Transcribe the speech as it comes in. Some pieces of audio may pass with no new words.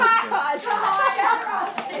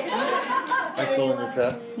still in your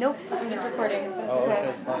chair? Nope, I'm just recording. Oh,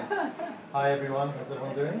 okay, fine. Hi everyone, how's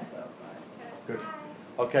everyone doing? Good.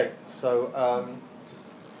 Okay, so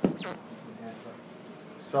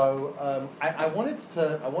I wanted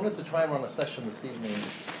to try and run a session this evening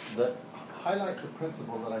that highlights a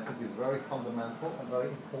principle that I think is very fundamental and very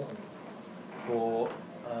important for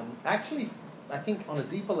actually, I think on a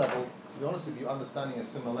deeper level, to be honest with you, understanding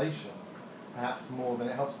assimilation perhaps more than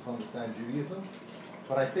it helps us understand Judaism.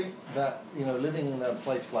 But I think that, living in a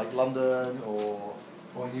place like London or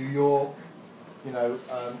New York,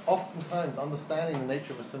 oftentimes understanding the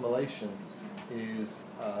nature of assimilation is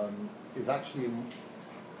actually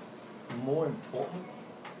more important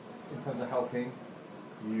in terms of helping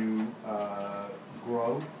you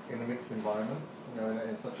grow in a mixed environment.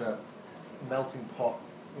 In such a melting pot,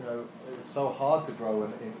 it's so hard to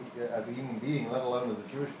grow as a human being, let alone as a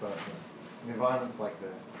Jewish person, in environments like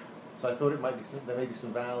this. So I thought there may be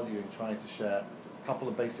some value in trying to share a couple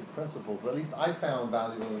of basic principles. At least I found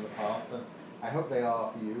valuable in the past, and I hope they are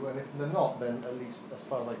for you. And if they're not, then at least as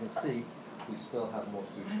far as I can see, we still have more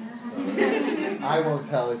sushi. So I won't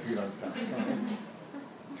tell if you don't tell.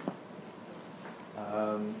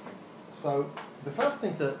 So the first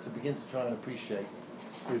thing to begin to try and appreciate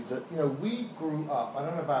is that we grew up. I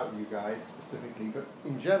don't know about you guys specifically, but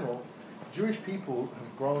in general, Jewish people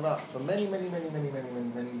have grown up for many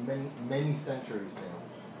centuries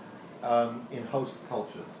now in host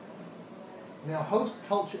cultures. Now, host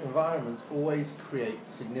culture environments always create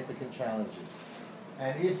significant challenges.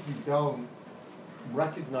 And if you don't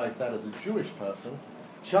recognize that as a Jewish person,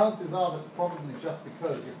 chances are that's probably just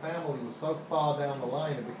because your family was so far down the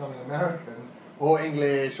line of becoming American or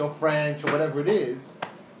English or French or whatever it is,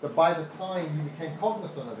 that by the time you became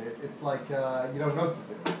cognizant of it, it's like you don't notice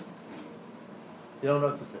it. You don't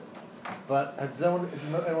notice it. But does anyone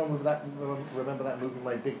remember that movie,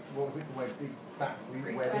 My Big Fat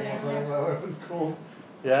Wedding or something, whatever it was called?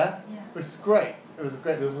 Yeah? It was great. It was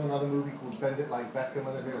great. There was another movie called Bend It Like Beckham,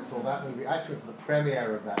 and I saw that movie. I actually went to the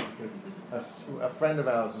premiere of that because a friend of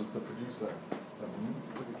ours was the producer.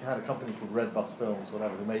 We had a company called Red Bus Films,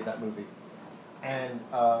 whatever, who made that movie. And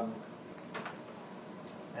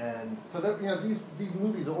so that these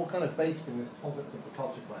movies are all kind of based in this concept of the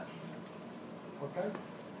culture clash. Okay?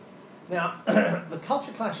 Now, the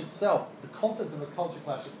culture clash itself, the concept of a culture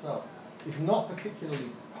clash itself, is not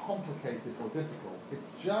particularly complicated or difficult. It's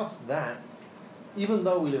just that, even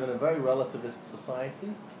though we live in a very relativist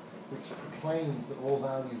society, which proclaims that all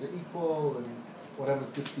values are equal and whatever's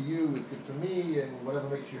good for you is good for me and whatever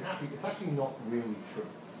makes you happy, it's actually not really true.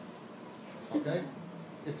 Okay?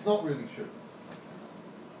 It's not really true.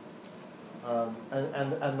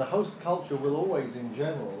 And the host culture will always, in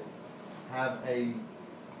general, have a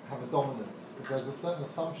dominance. There's a certain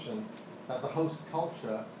assumption that the host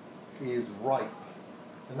culture is right.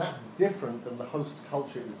 And that's different than the host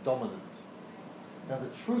culture is dominant. Now the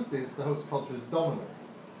truth is the host culture is dominant.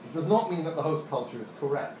 It does not mean that the host culture is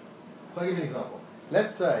correct. So I'll give you an example.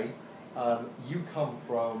 Let's say you come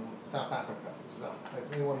from South Africa. So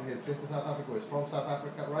if anyone here has been to South Africa or is from South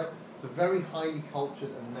Africa, right? It's a very highly cultured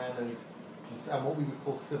and mannered and what we would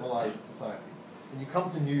call civilized society. And you come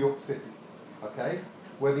to New York City, okay?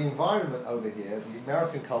 Where the environment over here, the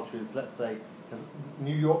American culture is, let's say,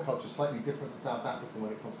 New York culture is slightly different to South Africa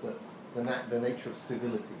when it comes to the nature of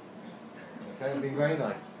civility. Okay, being very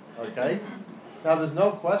nice. Okay? Now, there's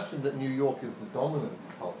no question that New York is the dominant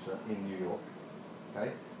culture in New York. Okay?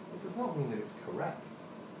 It does not mean that it's correct.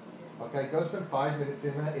 Okay, go spend 5 minutes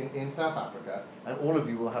in South Africa, and all of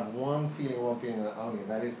you will have one feeling only, and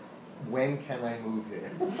that is, when can I move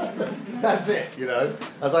here? That's it,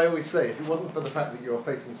 As I always say, if it wasn't for the fact that you're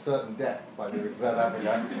facing certain death by moving to South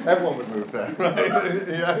Africa, everyone would move there,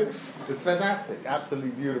 right? It's fantastic, absolutely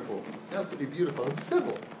beautiful, and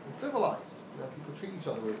civil, and civilized. People treat each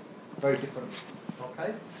other with very different.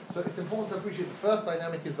 Okay, so it's important to appreciate the first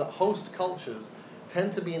dynamic is that host cultures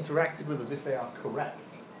tend to be interacted with as if they are correct,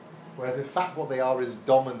 whereas in fact what they are is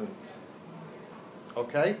dominant.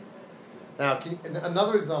 Okay. Now,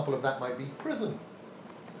 another example of that might be prison.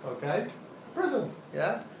 Okay? Prison,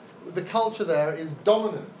 yeah? The culture there is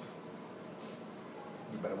dominant.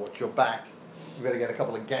 You better watch your back. You better get a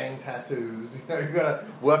couple of gang tattoos. You've got to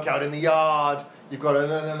work out in the yard. You've got to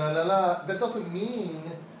That doesn't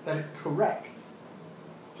mean that it's correct.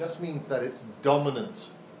 It just means that it's dominant.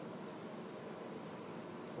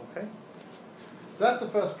 Okay? So that's the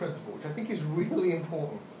first principle, which I think is really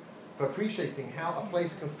important. For appreciating how a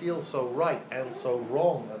place can feel so right and so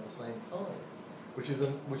wrong at the same time, which is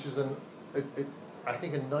I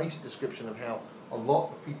think a nice description of how a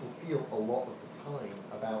lot of people feel a lot of the time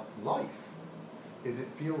about life. is it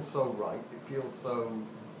feels so right. It feels so,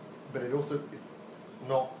 but it's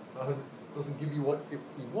not. It doesn't give you what you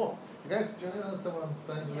want. You guys, do you understand what I'm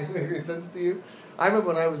saying? Does it make sense to you? I remember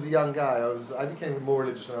when I was a young guy, I became more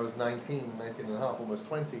religious when I was 19 and a half, almost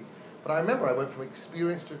 20. But I remember I went from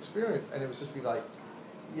experience to experience, and it was just be like,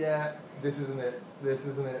 yeah, this isn't it, this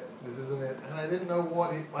isn't it, this isn't it, and I didn't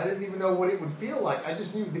even know what it would feel like. I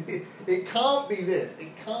just knew it can't be this,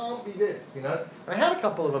 it can't be this, you know. And I had a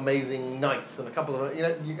couple of amazing nights and a couple of, you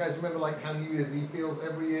know, you guys remember like how New Year's Eve feels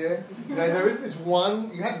every year? You know, there is this one,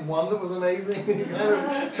 you had one that was amazing, and you're kind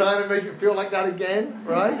of trying to make it feel like that again,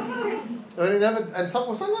 right? And it never, and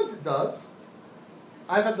sometimes it does.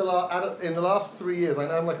 I've had in the last 3 years, I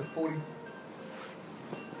know I'm like a 40.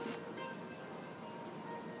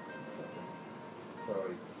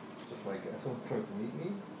 Sorry, just my guess. Someone coming to meet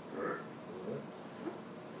me.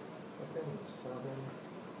 Second, just tell him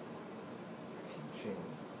teaching.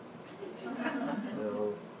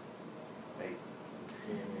 Till 8.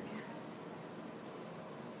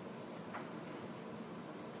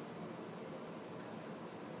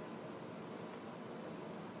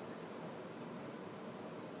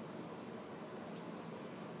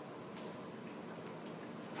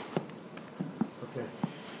 Okay.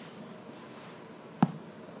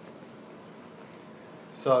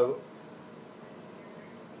 So,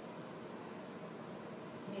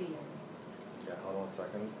 New Year's. yeah, hold on a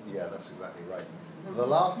second. Yeah, that's exactly right. So the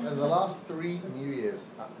last 3 New Years,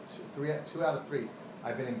 2 out of 3,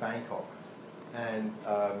 I've been in Bangkok, and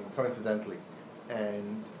coincidentally,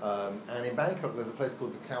 and in Bangkok there's a place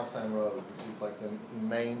called the Cowland Road, which is like the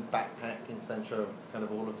main backpacking centre of kind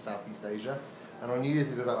of all of Southeast Asia. And on New Year's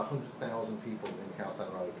there's about 100,000 people in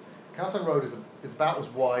Cowland Road. Cowland Road is about as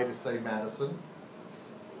wide as, say, Madison.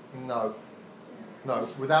 No,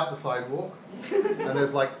 without the sidewalk. And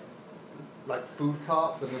there's like food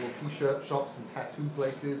carts and little t-shirt shops and tattoo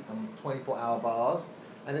places and 24-hour bars.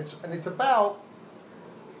 And it's about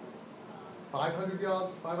 500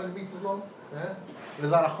 yards, 500 meters long. Yeah. And there's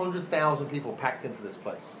about 100,000 people packed into this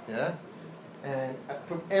place. Yeah. And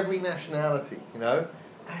from every nationality, you know.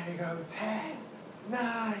 And you go 10,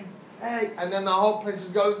 9, 8, and then the whole place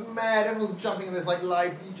just goes mad. Everyone's jumping, and there's like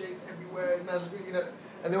live DJs everywhere, and you know.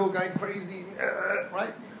 And they're all going crazy,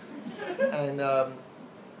 right? And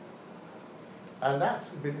that's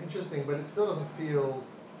been interesting, but it still doesn't feel.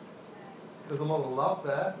 There's a lot of love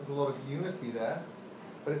there. There's a lot of unity there,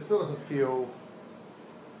 but it still doesn't feel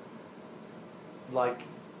like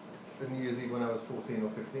the New Year's Eve when I was 14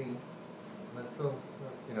 or 15. And that's still,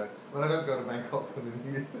 you know, when I don't go to Bangkok for the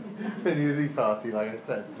New Year's Eve party, like I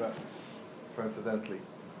said, but coincidentally.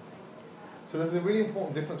 So there's a really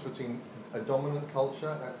important difference between a dominant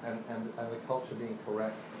culture and the culture being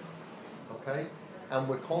correct, okay? And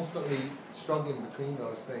we're constantly struggling between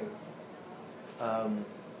those things.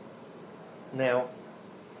 Now,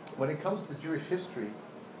 when it comes to Jewish history,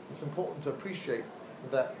 it's important to appreciate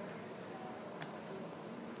that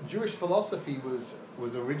Jewish philosophy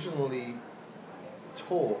was originally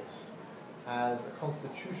taught as a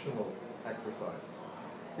constitutional exercise.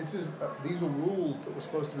 These were rules that were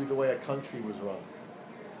supposed to be the way a country was run.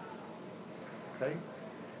 Okay?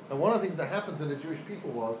 And one of the things that happened to the Jewish people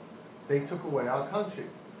was they took away our country.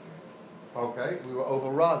 Okay? We were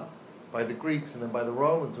overrun by the Greeks and then by the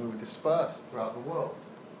Romans, and we were dispersed throughout the world.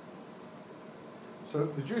 So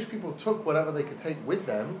the Jewish people took whatever they could take with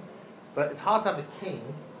them, but it's hard to have a king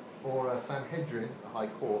or a Sanhedrin, a high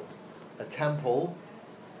court, a temple,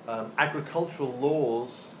 agricultural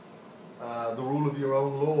laws, the rule of your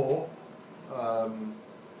own law.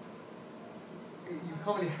 You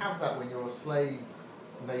can't really have that when you're a slave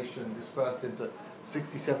nation dispersed into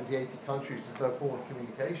 60, 70, 80 countries with no form of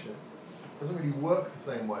communication. It doesn't really work the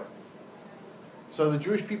same way. So the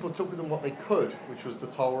Jewish people took with them what they could, which was the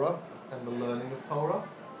Torah and the learning of Torah.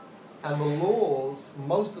 And the laws,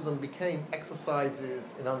 most of them became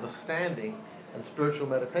exercises in understanding and spiritual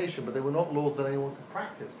meditation, but they were not laws that anyone could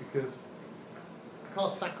practice, because you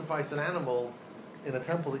can't sacrifice an animal in a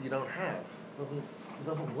temple that you don't have. It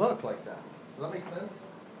doesn't work like that. Does that make sense?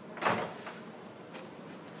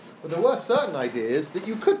 But there were certain ideas that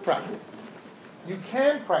you could practice. You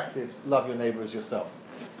can practice love your neighbor as yourself.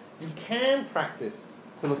 You can practice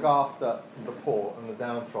to look after the poor and the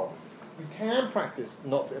downtrodden. You can practice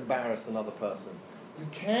not to embarrass another person. You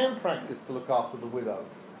can practice to look after the widow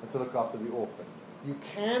and to look after the orphan. You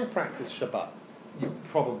can practice Shabbat. You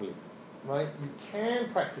probably, right? You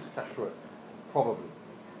can practice Kashrut. Probably,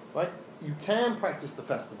 right? You can practice the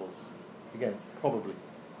festivals. Again, probably.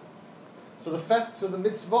 So the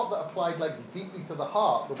mitzvot that applied like deeply to the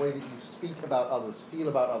heart, the way that you speak about others, feel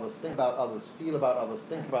about others, think about others, feel about others,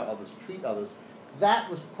 think about others, treat others, that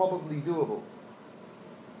was probably doable.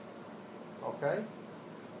 Okay?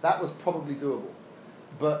 That was probably doable.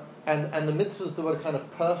 But and the mitzvahs that were kind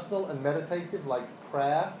of personal and meditative, like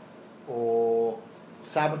prayer or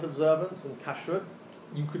Sabbath observance and kashrut,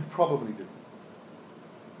 you could probably do.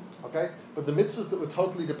 Okay? But the mitzvahs that were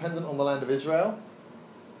totally dependent on the land of Israel,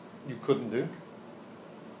 you couldn't do.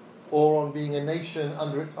 Or on being a nation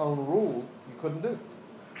under its own rule, you couldn't do.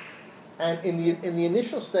 And in the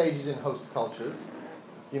initial stages in host cultures,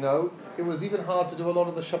 it was even hard to do a lot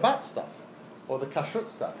of the Shabbat stuff or the kashrut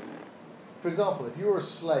stuff. For example, if you were a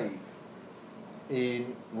slave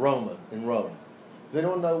in Rome, does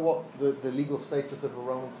anyone know what the legal status of a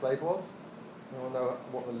Roman slave was? Anyone know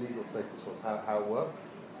what the legal status was, how it worked?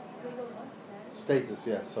 Legal what? Status,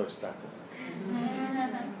 yeah, sorry, status.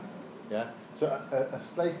 Yeah, so a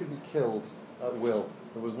slave could be killed at will.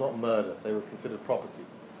 It was not murder. They were considered property.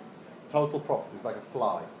 Total property. It's like a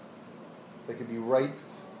fly. They could be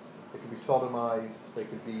raped. They could be sodomized. They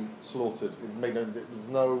could be slaughtered.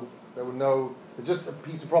 They're just a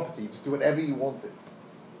piece of property. You just do whatever you wanted.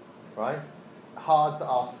 Right? Hard to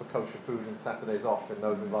ask for kosher food and Saturdays off in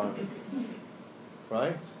those environments.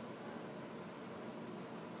 Right?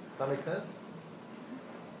 That makes sense?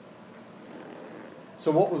 So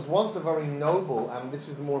what was once a very noble, and this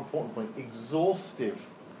is the more important point, exhaustive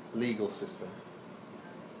legal system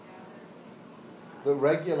that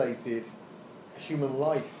regulated human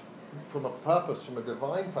life from a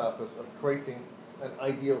divine purpose of creating an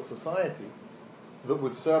ideal society that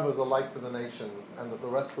would serve as a light to the nations and that the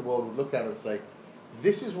rest of the world would look at and say,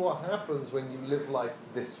 this is what happens when you live life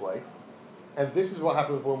this way, and this is what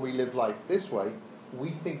happens when we live life this way. We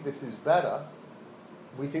think this is better.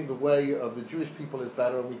 We think the way of the Jewish people is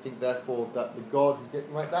better, and we think therefore that the God who get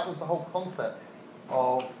right. That was the whole concept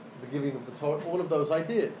of the giving of the Torah. All of those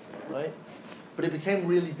ideas, right? But it became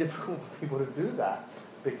really difficult for people to do that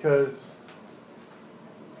because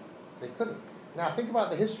they couldn't. Now think about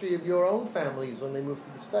the history of your own families when they moved to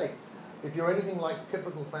the States. If you're anything like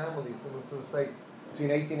typical families that moved to the States between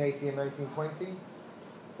 1880 and 1920,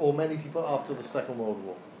 or many people after the Second World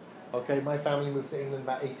War. Okay, my family moved to England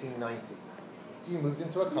about 1890. So you moved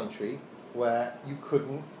into a country where you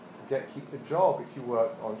couldn't keep a job if you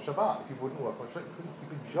worked on Shabbat. If you wouldn't work on Shabbat, you couldn't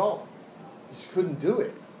keep a job. You just couldn't do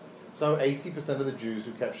it. So 80% of the Jews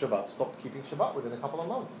who kept Shabbat stopped keeping Shabbat within a couple of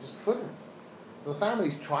months. They just couldn't. So the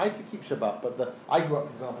families tried to keep Shabbat, but I grew up,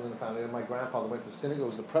 for example, in a family where my grandfather went to synagogue,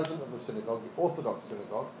 was the president of the synagogue, the Orthodox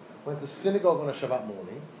synagogue, went to synagogue on a Shabbat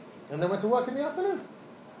morning, and then went to work in the afternoon.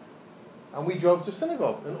 And we drove to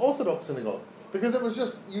synagogue, an Orthodox synagogue, because it was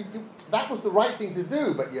just, that was the right thing to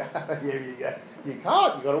do, but you can't, you've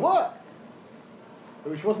got to work.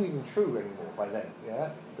 Which wasn't even true anymore by then,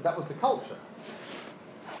 yeah? But that was the culture.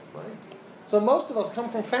 Right? So most of us come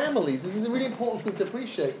from families, this is a really important thing to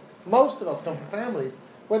appreciate, most of us come from families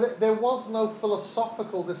where there was no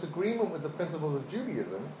philosophical disagreement with the principles of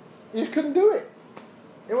Judaism. You couldn't do it.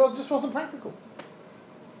 It just wasn't practical.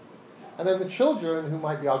 And then the children, who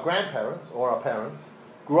might be our grandparents or our parents,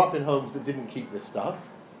 grew up in homes that didn't keep this stuff,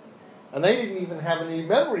 and they didn't even have any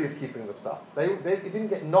memory of keeping the stuff. It didn't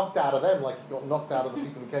get knocked out of them like it got knocked out of the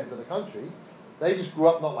people who came to the country. They just grew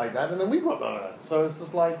up not like that, and then we grew up not like that. So it's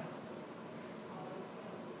just like,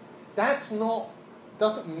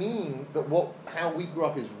 doesn't mean that how we grew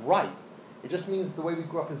up is right. It just means the way we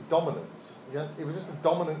grew up is dominant. It was just a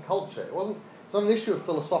dominant culture. It's not an issue of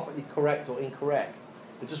philosophically correct or incorrect.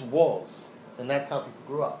 It just was, and that's how people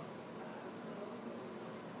grew up.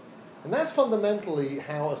 And that's fundamentally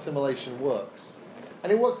how assimilation works.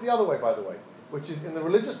 And it works the other way, by the way, which is in the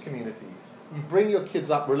religious communities. You bring your kids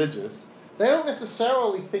up religious, they don't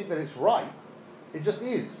necessarily think that it's right. It just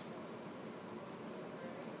is.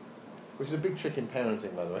 Which is a big trick in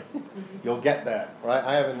parenting, by the way. You'll get there, right?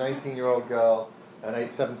 I have a 19-year-old girl, an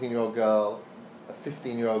 17-year-old girl, a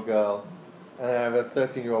 15-year-old girl, and I have a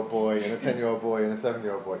 13-year-old boy, and a 10-year-old boy, and a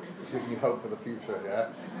 7-year-old boy, which gives me hope for the future, yeah?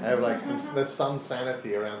 I have there's some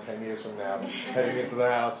sanity around 10 years from now, heading into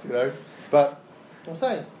the house, But I'm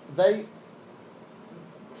saying, they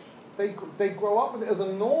grow up with it as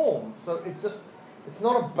a norm, so it's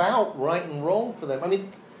not about right and wrong for them. I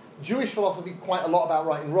mean, Jewish philosophy is quite a lot about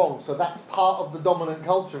right and wrong, so that's part of the dominant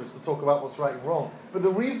culture, is to talk about what's right and wrong. But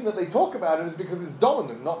the reason that they talk about it is because it's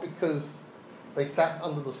dominant, not because they sat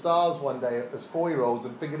under the stars one day as 4-year-olds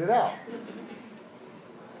and figured it out.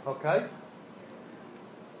 Okay?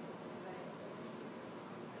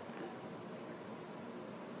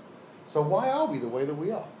 So why are we the way that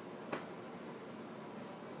we are?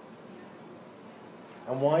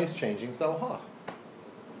 And why is changing so hard?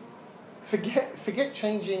 Forget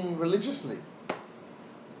changing religiously.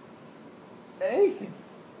 anything.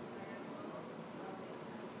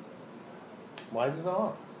 Why is it so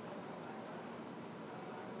hard?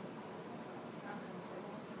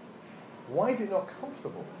 Why is it not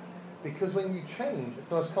comfortable? Because when you change, it's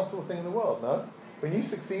the most comfortable thing in the world, no? When you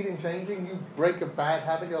succeed in changing, you break a bad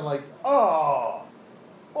habit, you're like, oh,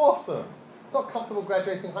 awesome. It's not comfortable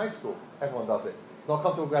graduating high school. Everyone does it. It's not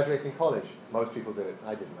comfortable graduating college. Most people did it.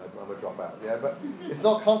 I didn't. I'm a dropout. Yeah, but it's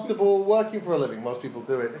not comfortable working for a living. Most people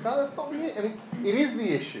do it. No, that's not the. I mean, it is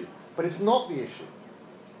the issue, but it's not the issue.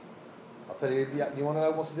 I'll tell you. You want to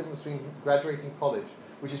know what's the difference between graduating college,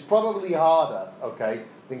 which is probably harder, okay,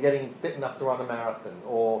 than getting fit enough to run a marathon,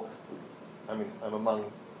 or, I mean, I'm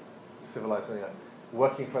among civilized,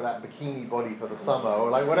 working for that bikini body for the summer, or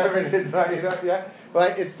like whatever it is, right? You know, yeah,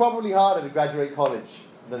 right. It's probably harder to graduate college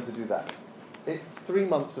than to do that. It's 3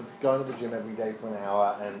 months of going to the gym every day for an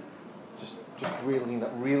hour and just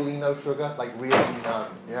really no sugar, like really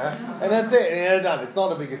none, yeah? And that's it, and you're done. It's not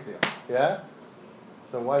the biggest deal, yeah?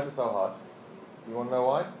 So why is it so hard? You want to know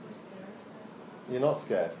why? You're not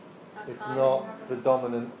scared. It's not the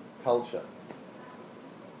dominant culture.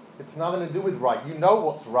 It's nothing to do with right. You know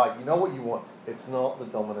what's right. You know what you want. It's not the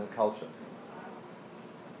dominant culture.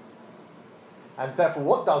 And therefore,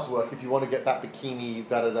 what does work if you want to get that bikini,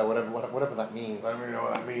 whatever that means? I don't really know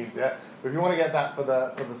what that means. Yeah, but if you want to get that for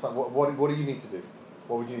the sun, what do you need to do?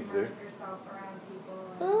 What would you need to do? Immerse yourself around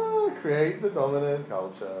people. Create the dominant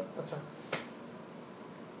culture. That's right.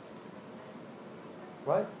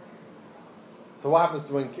 Right. So what happens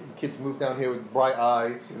when kids move down here with bright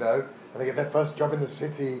eyes, and they get their first job in the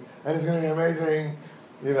city, and it's going to be amazing,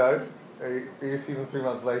 You see them 3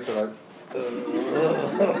 months later, like.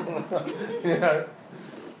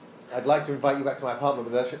 I'd like to invite you back to my apartment,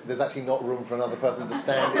 but there's actually not room for another person to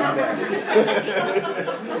stand in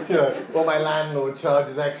there. Or my landlord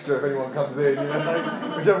charges extra if anyone comes in,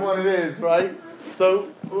 whichever one it is, right? So,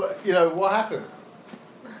 what happens?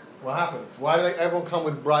 What happens? Why do everyone come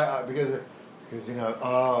with bright eyes? Because it's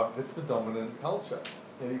the dominant culture.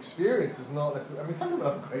 The experience is not necessarily. I mean, some people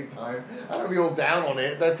have a great time. I don't be all down on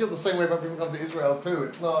it. They feel the same way about people who come to Israel too.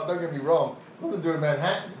 It's not. Don't get me wrong. It's nothing to do with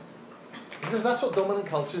Manhattan. Because that's what dominant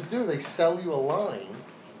cultures do. They sell you a line,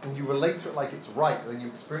 and you relate to it like it's right. And then you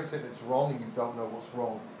experience it, and it's wrong, and you don't know what's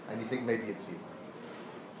wrong, and you think maybe it's you.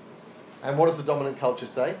 And what does the dominant culture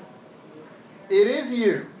say? It is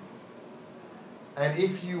you. And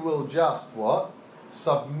if you will just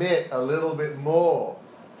submit a little bit more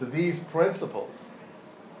to these principles,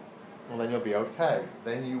 well, then you'll be okay.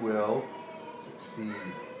 Then you will succeed.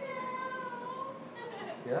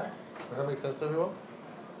 Yeah? Does that make sense to everyone?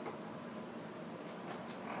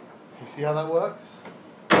 You see how that works?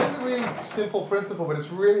 It's a really simple principle, but it's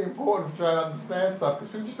really important for trying to understand stuff because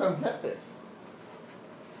people just don't get this.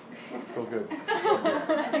 It's all good.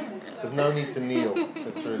 There's no need to kneel.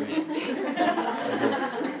 It's really...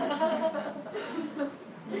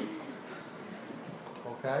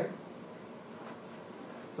 Okay?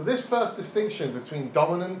 So this first distinction between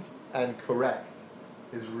dominant and correct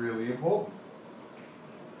is really important.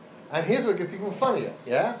 And here's where it gets even funnier,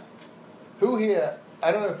 yeah? Who here,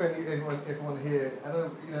 I don't know if everyone here,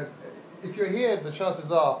 if you're here, the chances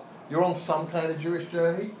are you're on some kind of Jewish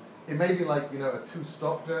journey. It may be like, a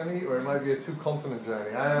 2-stop journey, or it might be a 2-continent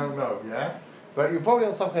journey. I don't know, yeah? But you're probably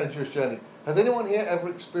on some kind of Jewish journey. Has anyone here ever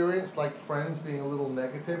experienced, like, friends being a little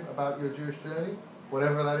negative about your Jewish journey?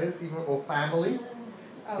 Whatever that is, even, or family?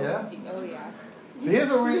 Yeah? Oh, yeah. So here's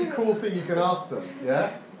a really cool thing you can ask them,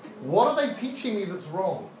 yeah? What are they teaching me that's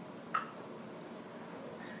wrong?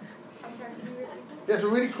 Yeah, it's a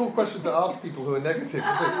really cool question to ask people who are negative.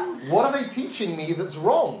 You say, what are they teaching me that's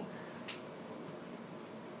wrong?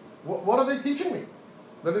 What are they teaching me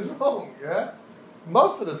that is wrong, yeah?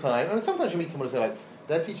 Most of the time, I mean, sometimes you meet someone who say, like,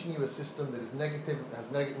 they're teaching you a system that is negative, that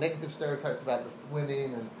has negative stereotypes about the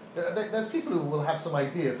women, and there's people who will have some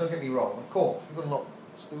ideas, don't get me wrong, of course, people are not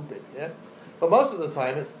stupid, yeah? But most of the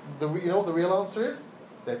time, you know what the real answer is?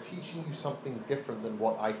 They're teaching you something different than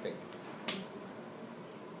what I think.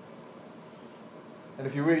 And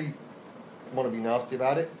if you really want to be nasty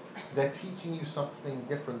about it, they're teaching you something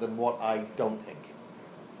different than what I don't think.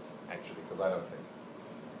 Actually, because I don't think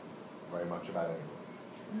very much about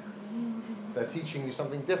anything. They're teaching you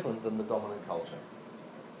something different than the dominant culture.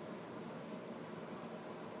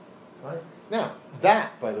 Right? Now,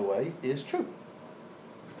 that, by the way, is true.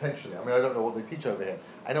 Potentially. I mean, I don't know what they teach over here.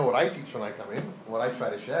 I know what I teach when I come in, what I try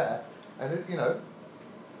to share, and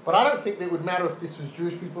but I don't think it would matter if this was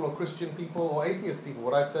Jewish people or Christian people or atheist people,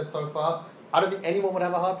 what I've said so far. I don't think anyone would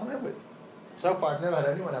have a hard time with. So far, I've never had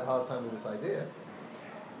anyone have a hard time with this idea.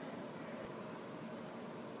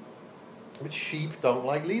 But sheep don't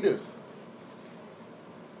like leaders.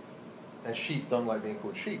 And sheep don't like being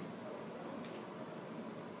called sheep.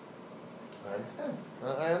 I understand.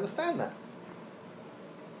 I understand that.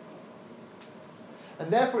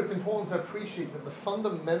 And therefore it's important to appreciate that the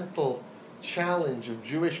fundamental challenge of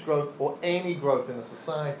Jewish growth or any growth in a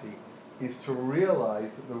society is to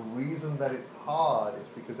realize that the reason that it's hard is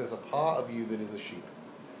because there's a part of you that is a sheep.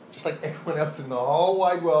 Just like everyone else in the whole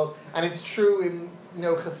wide world. And it's true in,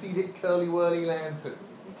 Hasidic curly-whirly land too.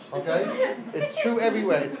 Okay? It's true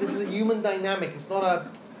everywhere. This is a human dynamic. It's not a...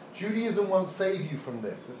 Judaism won't save you from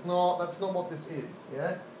this. That's not what this is.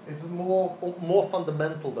 Yeah? It's more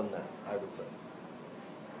fundamental than that, I would say.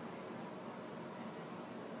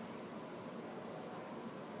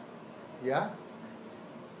 Yeah?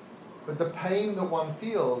 But the pain that one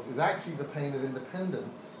feels is actually the pain of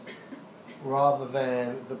independence rather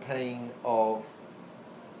than the pain of,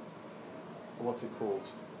 what's it called?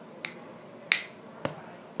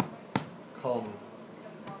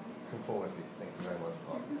 Conformity. Thank you very much.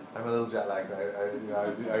 I'm a little jet lagged.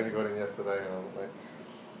 I only got in yesterday.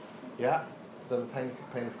 Yeah? The pain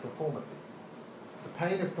of conformity. The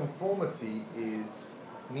pain of conformity is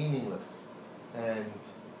meaningless and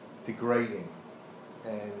degrading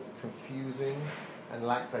and confusing and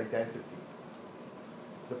lacks identity.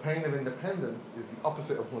 The pain of independence is the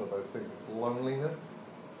opposite of one of those things. It's loneliness,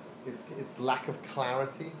 it's lack of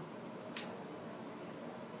clarity,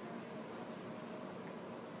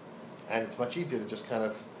 and it's much easier to just kind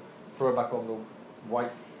of throw back on the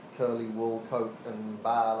white curly wool coat and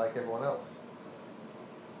bah like everyone else.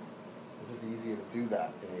 It's just easier to do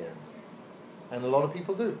that in the end. And a lot of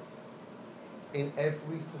people do. In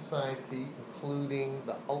every society, including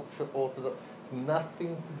the ultra-Orthodox, it's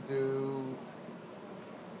nothing to do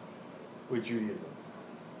with Judaism.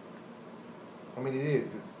 I mean, it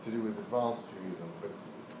is. It's to do with advanced Judaism,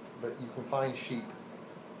 but you can find sheep.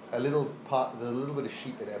 There's a little bit of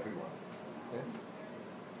sheep in everyone. Yeah?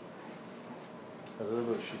 There's a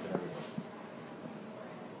little bit of sheep in everyone.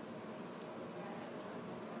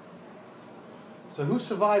 So who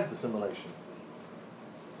survived assimilation?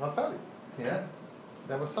 I'll tell you. Yeah,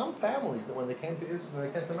 there were some families that when they came to Israel, when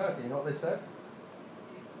they came to America, you know what they said?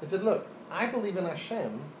 They said, "Look, I believe in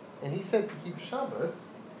Hashem, and He said to keep Shabbos,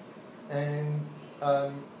 and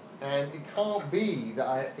it can't be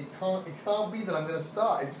that it can't be that I'm going to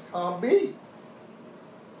start. It just can't be."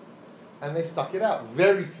 And they stuck it out.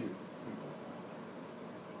 Very few people.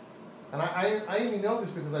 And I only know this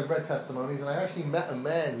because I've read testimonies, and I actually met a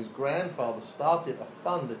man whose grandfather started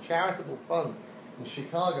a charitable fund in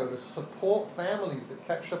Chicago to support families that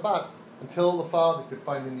kept Shabbat until the father could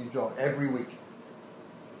find a new job every week.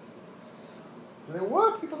 So there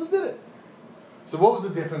were people who did it. So what was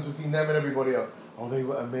the difference between them and everybody else? Oh, they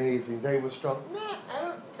were amazing. They were strong. Nah,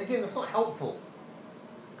 again, that's not helpful.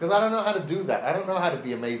 Because I don't know how to do that. I don't know how to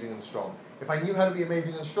be amazing and strong. If I knew how to be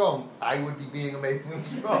amazing and strong, I would be being amazing and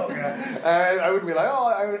strong. I wouldn't be like,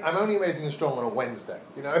 I'm only amazing and strong on a Wednesday.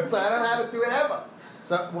 So I don't know how to do it ever.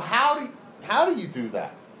 So how do you do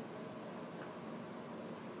that?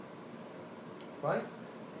 Right?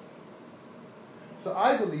 So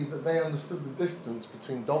I believe that they understood the difference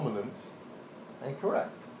between dominant and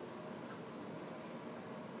correct.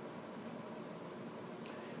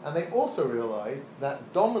 And they also realized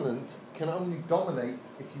that dominant can only dominate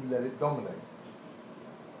if you let it dominate.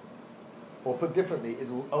 Or put differently, it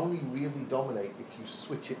will only really dominate if you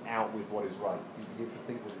switch it out with what is right. If you begin to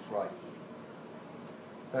think that it's right.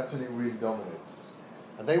 That's when it really dominates.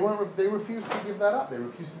 And they refused to give that up. They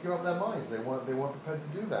refused to give up their minds. They weren't prepared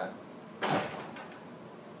to do that.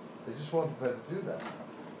 They just weren't prepared to do that.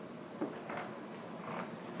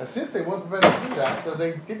 And since they weren't prepared to do that, so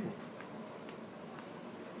they didn't.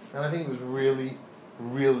 And I think it was really,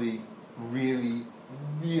 really, really,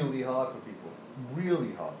 really hard for people.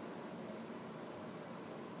 Really hard.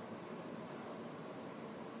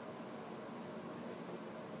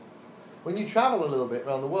 When you travel a little bit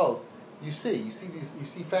around the world, you see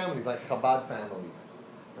families like Chabad families,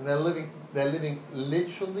 and they're living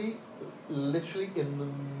literally in the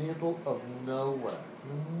middle of nowhere.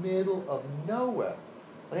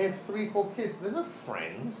 And they have 3-4 kids. They're not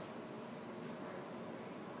friends.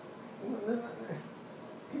 They're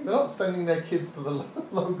not sending their kids to the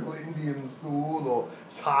local Indian school or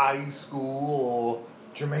Thai school or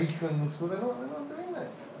Jamaican school. They're not doing that.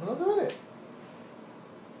 They're not doing it.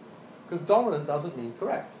 Because dominant doesn't mean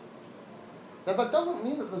correct. Now that doesn't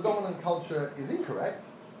mean that the dominant culture is incorrect.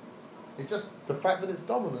 The fact that it's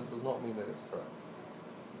dominant does not mean that it's correct.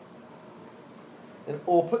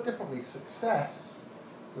 Or put differently, success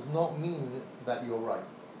does not mean that you're right.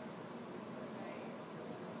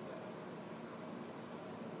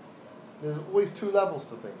 There's always 2 levels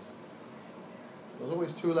to things. There's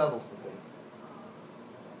always two levels to things.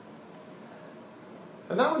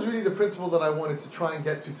 And that was really the principle that I wanted to try and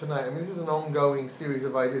get to tonight. I mean, this is an ongoing series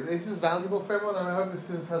of ideas. This is valuable for everyone, and I hope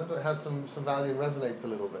this has some value and resonates a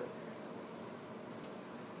little bit.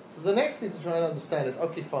 So the next thing to try and understand is,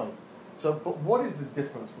 okay, fine. So, but what is the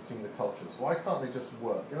difference between the cultures? Why can't they just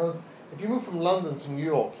work? You know, if you move from London to New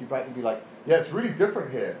York, you might be like, yeah, it's really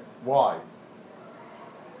different here. Why?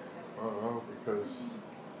 I don't know, because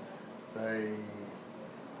they,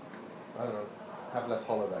 I don't know, have less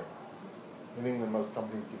holiday. In England, most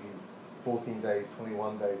companies give you 14 days,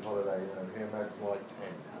 21 days holiday. You know, here in America, it's more like 10.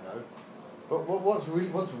 You know, but what's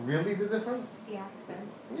really the difference? The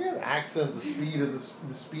accent. Yeah, the accent, the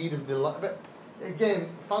speed of the life. But again,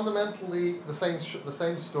 fundamentally, the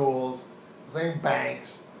same stores, the same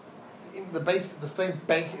banks, the same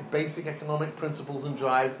basic economic principles and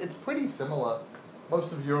drives. It's pretty similar.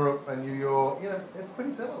 Most of Europe and New York, you know, it's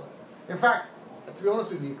pretty similar. In fact, to be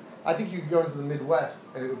honest with you, I think you could go into the Midwest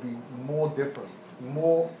and it would be more different,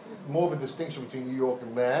 more of a distinction between New York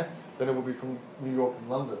and there than it would be from New York and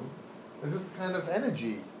London. There's this kind of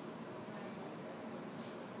energy.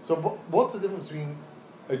 So what's the difference between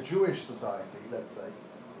a Jewish society, let's say,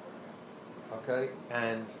 okay,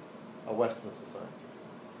 and a Western society?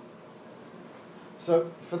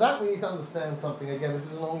 So for that we need to understand something. Again, this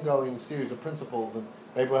is an ongoing series of principles, and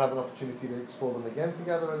maybe we'll have an opportunity to explore them again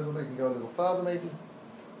together a little bit. We can go a little further maybe.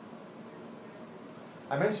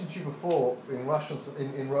 I mentioned to you before in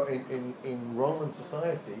Roman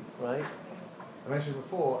society, right? I mentioned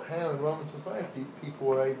before how in Roman society people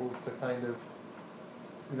were able to kind of,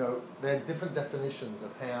 you know, there are different definitions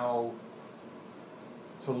of how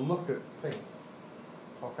to look at things.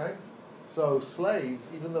 Okay? So slaves,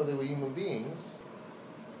 even though they were human beings,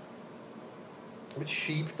 but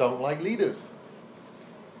sheep don't like leaders.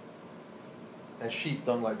 And sheep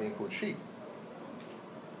don't like being called sheep.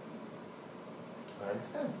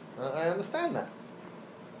 I understand that.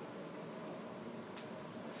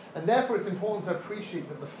 And therefore it's important to appreciate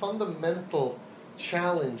that the fundamental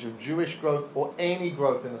challenge of Jewish growth or any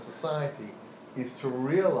growth in a society is to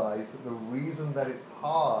realize that the reason that it's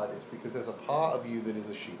hard is because there's a part of you that is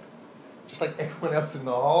a sheep. Just like everyone else in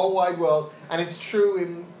the whole wide world. And it's true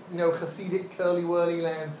in, you know, Hasidic curly-whirly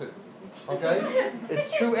land too. Okay?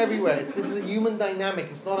 It's true everywhere. This is a human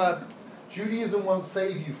dynamic. It's not a... Judaism won't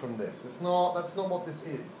save you from this. That's not what this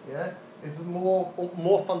is. Yeah? It's more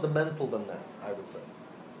fundamental than that, I would say.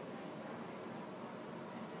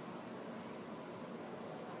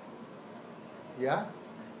 Yeah?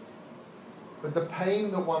 But the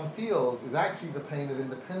pain that one feels is actually the pain of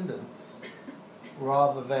independence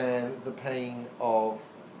rather than the pain of,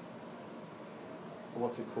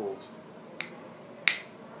 what's it called?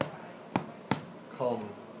 Conformity.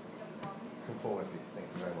 Thank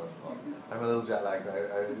you very much. I'm a little jet lagged.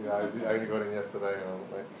 I only got in yesterday. And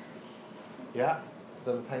I'm like, yeah,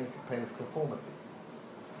 then the pain of conformity.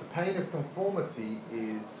 The pain of conformity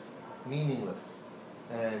is meaningless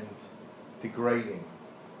and degrading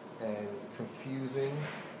and confusing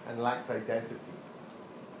and lacks identity.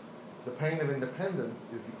 The pain of independence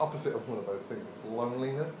is the opposite of one of those things. It's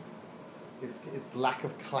loneliness. It's lack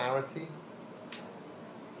of clarity.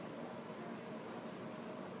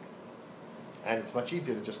 And it's much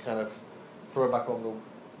easier to just kind of throw back on the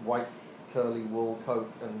white curly wool coat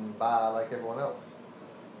and like everyone else.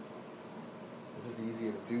 It's just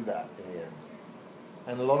easier to do that in the end.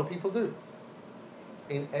 And a lot of people do.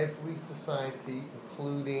 In every society,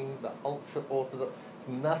 including the ultra-Orthodox, it's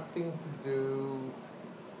nothing to do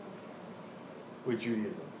with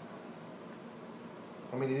Judaism.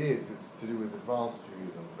 I mean, it's to do with advanced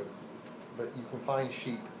Judaism, but you can find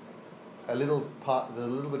sheep, there's a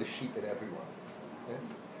little bit of sheep in everyone. Yeah?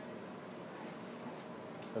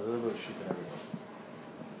 There's a little bit of sheep in everyone.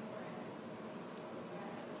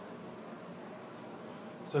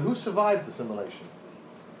 So who survived assimilation?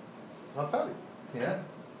 I'll tell you. Yeah?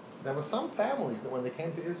 There were some families that when they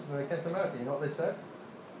came to Israel, when they came to America, you know what they said?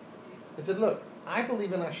 They said, look, I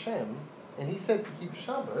believe in Hashem, and he said to keep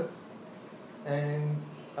Shabbos, and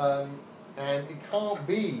it can't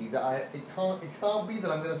be that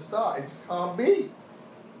I'm going to start. It just can't be.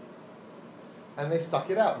 And they stuck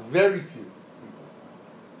it out. Very few people.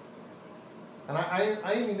 And I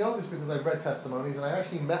only know this because I've read testimonies, and I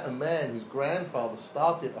actually met a man whose grandfather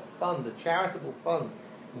started a charitable fund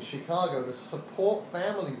in Chicago to support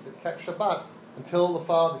families that kept Shabbat until the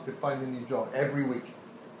father could find a new job every week.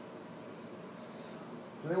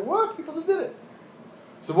 So there were people who did it.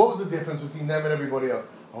 So what was the difference between them and everybody else?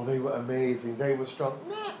 Oh, they were amazing. They were strong.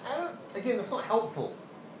 Nah, again, that's not helpful.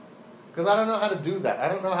 Because I don't know how to do that. I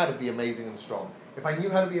don't know how to be amazing and strong. If I knew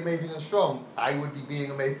how to be amazing and strong, I would be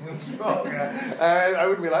being amazing and strong. I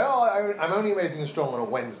wouldn't be like, oh, I'm only amazing and strong on a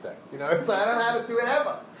Wednesday. You know, so I don't know how to do it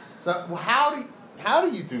ever. So how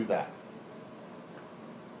do you do that?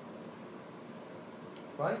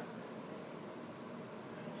 Right?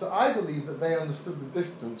 So I believe that they understood the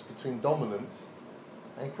difference between dominant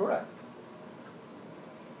and correct.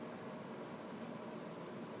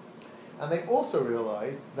 And they also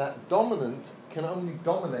realized that dominant can only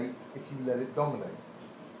dominate if you let it dominate.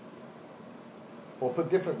 Or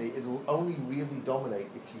put differently, it will only really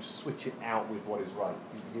dominate if you switch it out with what is right.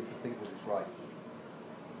 If you begin to think that it's right.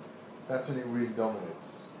 That's when it really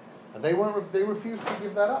dominates. And they refused to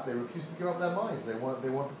give that up. They refused to give up their minds. They weren't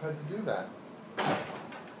prepared to do that.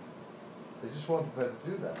 They just weren't prepared to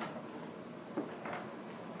do that.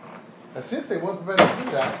 And since they weren't prepared to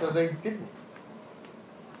do that, so they didn't.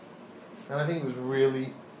 And I think it was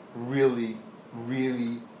really, really,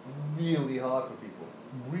 really, really hard for people.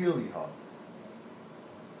 Really hard.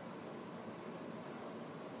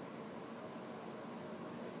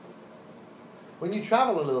 When you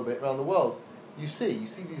travel a little bit around the world, you see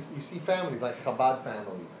families like Chabad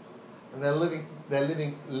families, and they're living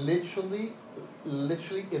literally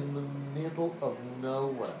in the middle of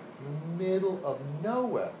nowhere. Middle of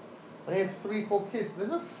nowhere. They have 3, 4 kids. They're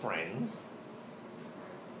not friends.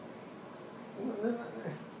 They're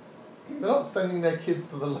not sending their kids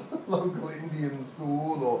to the local Indian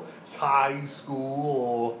school or Thai school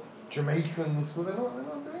or Jamaican school. They're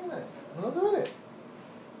not doing that. They're not doing it.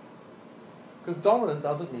 Because dominant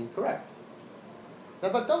doesn't mean correct. Now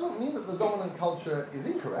that doesn't mean that the dominant culture is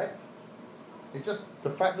incorrect. It just,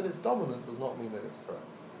 the fact that it's dominant does not mean that it's correct.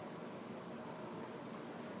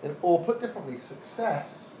 Or put differently,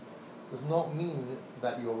 success does not mean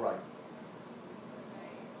that you're right.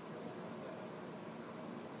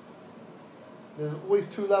 There's always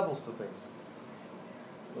 2 levels to things.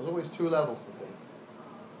 There's always 2 levels to things.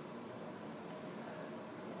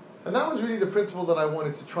 And that was really the principle that I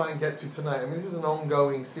wanted to try and get to tonight. I mean, this is an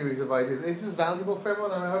ongoing series of ideas. This is valuable for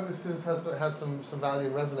everyone, and I hope this has some value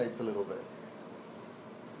and resonates a little bit.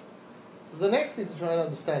 So the next thing to try and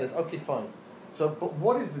understand is, okay, fine. So, but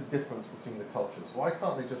what is the difference between the cultures? Why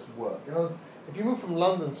can't they just work? You know, if you move from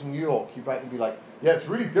London to New York, you might be like, yeah, it's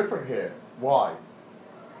really different here. Why?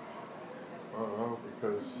 I don't know,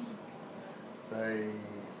 because they,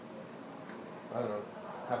 I don't know,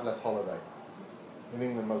 have less holiday. In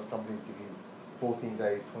England, most companies give you 14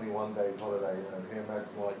 days, 21 days holiday. You know, here in America,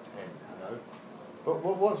 it's more like 10. You know, but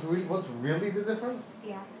what's really the difference?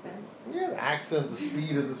 The accent. Yeah, the accent,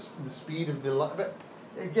 the speed of the life. But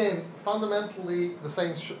again, fundamentally, the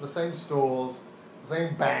same stores, the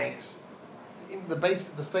same banks,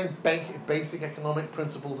 the same basic economic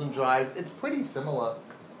principles and drives. It's pretty similar.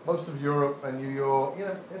 Most of Europe and New York, you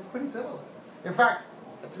know, it's pretty similar. In fact,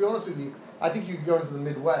 to be honest with you, I think you could go into the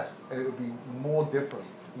Midwest and it would be more different,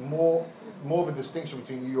 more of a distinction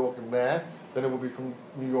between New York and there than it would be from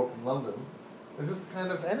New York and London. There's this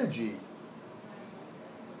kind of energy.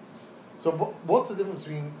 So what's the difference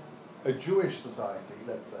between a Jewish society,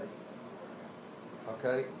 let's say,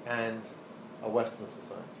 okay, and a Western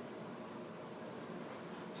society?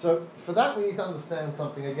 So for that we need to understand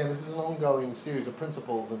something. Again, this is an ongoing series of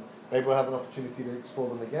principles, and maybe we'll have an opportunity to explore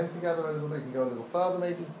them again together a little bit and go a little further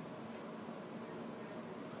maybe.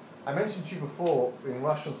 I mentioned to you before in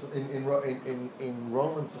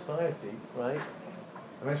Roman society, right?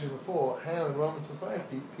 I mentioned before how in Roman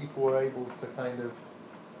society people were able to kind of,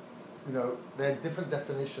 you know, there are different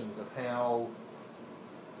definitions of how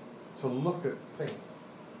to look at things.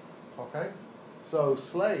 Okay? So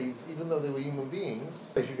slaves, even though they were human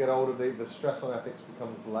beings, as you get older, the stress on ethics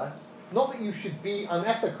becomes less. Not that you should be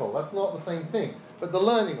unethical, that's not the same thing, but the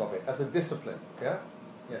learning of it as a discipline. Yeah?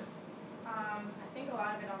 Yes? I think a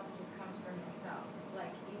lot of it also just comes from yourself.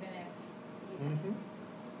 Like, even if,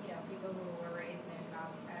 you know, people who were raised in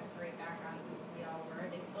not as great backgrounds as we all were,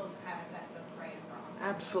 they still have a sense of right and wrong.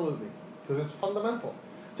 Absolutely. Because it's fundamental.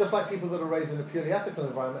 Just like people that are raised in a purely ethical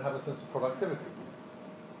environment have a sense of productivity.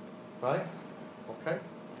 Right? Okay?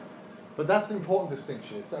 But that's the important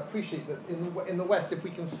distinction, is to appreciate that in the West, if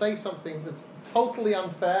we can say something that's totally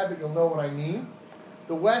unfair, but you'll know what I mean,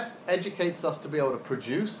 the West educates us to be able to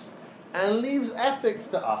produce and leaves ethics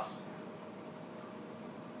to us.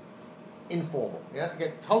 Informal. Yeah?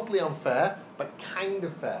 Again, totally unfair, but kind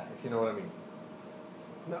of fair, if you know what I mean.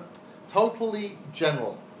 No, totally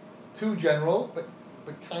general. Too general, but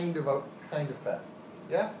kind of fair.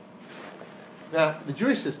 Yeah? Now, the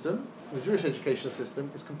Jewish system, the Jewish education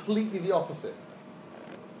system, is completely the opposite.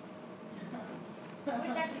 Which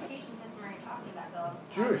education system are you talking about, though?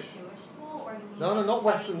 Jewish. Jewish No, not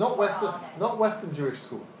Western Jewish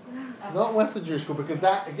school. Not Western Jewish school, because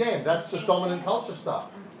that's just dominant culture stuff.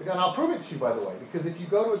 And I'll prove it to you, by the way, because if you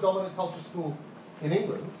go to a dominant culture school in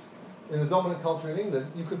England, in the dominant culture in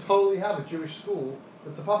England, you can totally have a Jewish school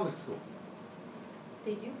that's a public school.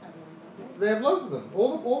 They do have one. They have loads of them.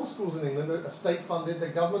 All the schools in England are state-funded, they're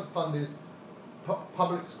government-funded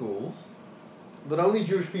public schools that only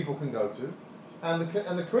Jewish people can go to, and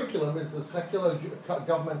the curriculum is the secular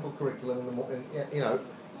governmental curriculum in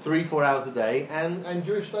 3-4 hours a day, and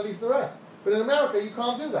Jewish studies the rest. But in America, you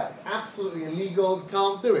can't do that. It's absolutely illegal. You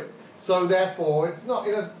can't do it. So therefore, it's not.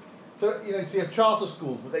 So you have charter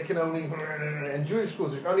schools, but they can only, and Jewish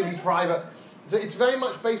schools can only be private. So it's very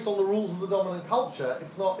much based on the rules of the dominant culture.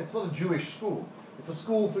 It's not a Jewish school. It's a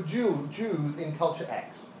school for Jews in culture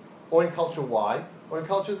X, or in culture Y, or in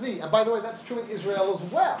culture Z. And by the way, that's true in Israel as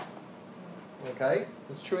well. Okay,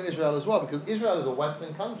 that's true in Israel as well, because Israel is a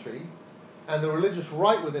Western country, and the religious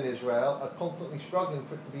right within Israel are constantly struggling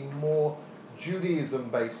for it to be more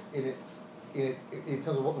Judaism-based in terms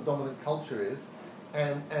of what the dominant culture is,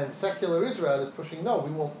 and secular Israel is pushing, no,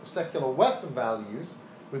 we want secular Western values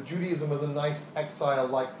with Judaism as a nice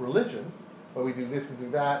exile-like religion, where we do this and do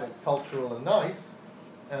that, and it's cultural and nice,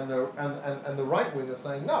 and the right wing is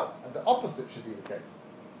saying no, and the opposite should be the case,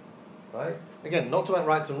 right? Again, not about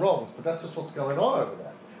rights and wrongs, but that's just what's going on over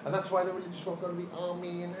there. And that's why the religious won't go to the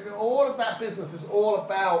army, and all of that business is all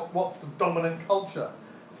about what's the dominant culture.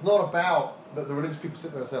 It's not about that the religious people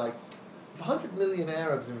sit there and say, like, if 100 million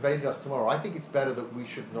Arabs invaded us tomorrow, I think it's better that we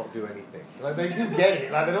should not do anything. Like, they do get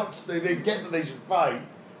it. Like, they get that they should fight.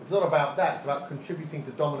 It's not about that. It's about contributing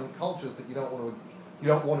to dominant cultures that you don't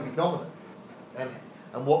want to be dominant.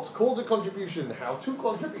 And what's called a contribution, how to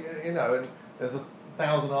contribute, and there's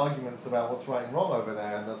 1,000 arguments about what's right and wrong over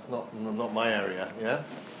there, and that's not my area, yeah?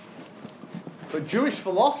 But Jewish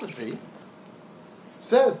philosophy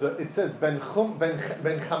says that ben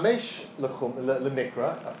chamesh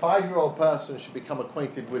lemikra, a 5-year-old person should become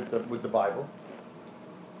acquainted with the Bible.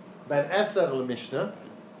 Ben eser lemishnah,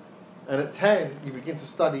 and at 10 you begin to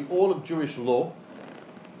study all of Jewish law,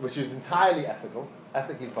 which is entirely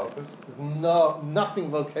ethically focused. There's nothing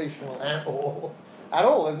vocational at all.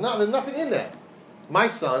 There's nothing in there. My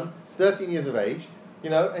son is 13 years of age,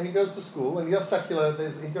 and he goes to school, and he does secular.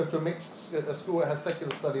 He goes to a school that has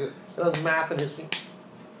secular study. He learns math and history.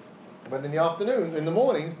 But in the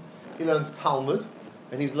mornings, he learns Talmud,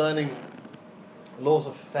 and he's learning laws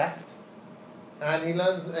of theft, and he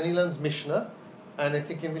learns Mishnah, and I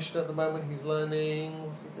think in Mishnah at the moment he's learning.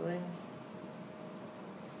 What's he doing?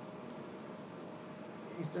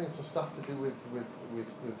 He's doing some stuff to do with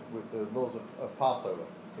the laws of Passover.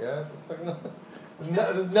 Yeah, it's like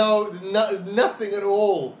there's nothing at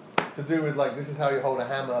all to do with, like, this is how you hold a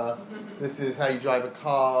hammer, this is how you drive a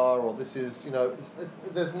car, or this is,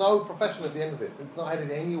 there's no profession at the end of this. It's not headed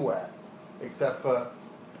anywhere except for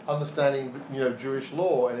understanding, Jewish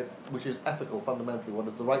law, which is ethical fundamentally. What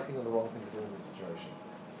is the right thing and the wrong thing to do in this situation?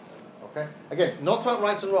 Okay? Again, not about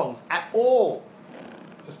rights and wrongs at all.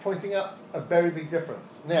 Just pointing out a very big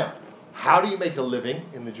difference. Now, how do you make a living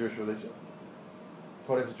in the Jewish religion?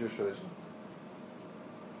 According to Jewish religion.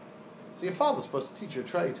 So your father's supposed to teach you a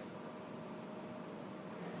trade.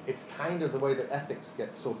 It's kind of the way that ethics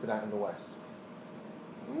gets sorted out in the West.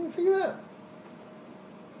 Figure it out.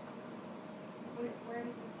 Where does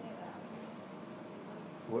it say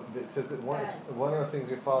that? It says that one of the things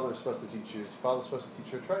your father is supposed to teach you is father's supposed to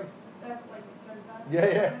teach you a trade. That's like it says that?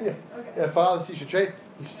 Yeah. Okay. Yeah, father's teach you a trade.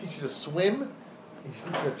 He should teach you to swim. He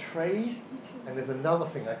should teach you a trade. And there's another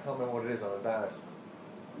thing, I can't remember what it is, I'm embarrassed.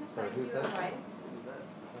 Sorry, who's that? Right.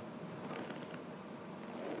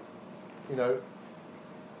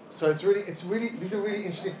 So it's really, these are really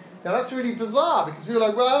interesting. Now that's really bizarre, because people are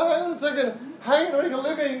like, well, hang on a second, how are you going to make a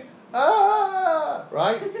living?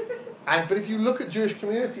 Right? But if you look at Jewish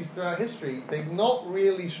communities throughout history, they've not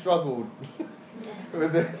really struggled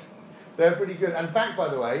with this. They're pretty good. In fact, by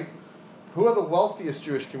the way, what are the wealthiest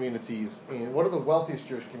Jewish communities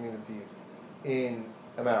in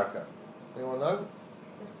America? Anyone know?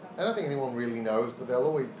 I don't think anyone really knows, but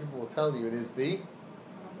people will tell you it is the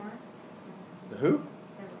who?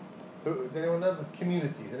 Does anyone know the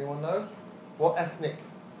communities? Anyone know? What ethnic?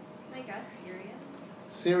 Like us,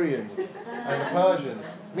 Syrians and the Persians.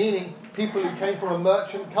 Meaning people who came from a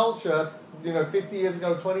merchant culture, 50 years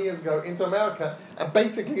ago, 20 years ago, into America, and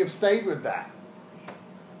basically have stayed with that.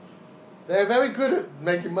 They're very good at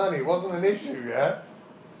making money. It wasn't an issue, yeah?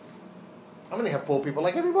 I mean, they have poor people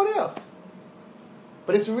like everybody else.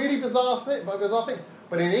 But it's a really bizarre thing.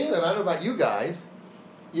 But in England, I don't know about you guys,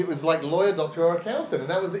 it was like lawyer, doctor, or accountant, and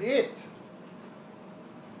that was it.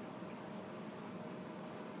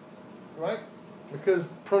 right?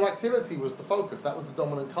 Because productivity was the focus. That was the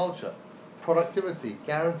dominant culture. Productivity,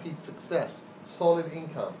 guaranteed success, solid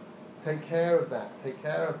income. Take care of that, take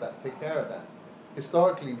care of that, take care of that.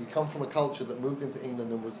 Historically, we come from a culture that moved into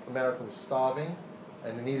England and America was starving,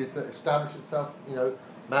 and it needed to establish itself,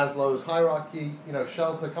 Maslow's hierarchy,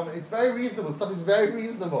 shelter, it's very reasonable, stuff is very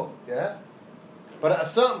reasonable, yeah? But at a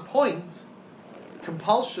certain point,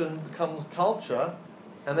 compulsion becomes culture,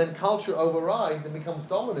 and then culture overrides and becomes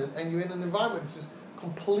dominant, and you're in an environment that's just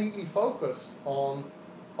completely focused on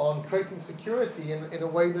creating security in a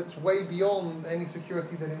way that's way beyond any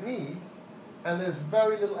security that it needs, and there's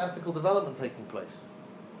very little ethical development taking place.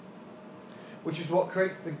 Which is what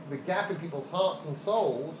creates the gap in people's hearts and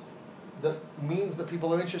souls that means that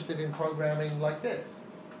people are interested in programming like this.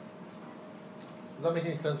 Does that make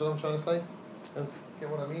any sense what I'm trying to say? Get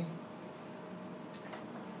what I mean?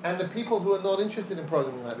 And the people who are not interested in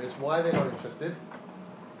programming like this, why are they not interested?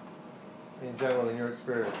 In general, in your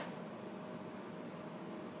experience.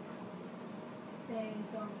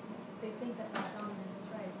 They think that that dominant is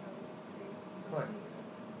right, so they don't Right. do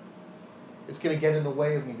this. It's going to get in the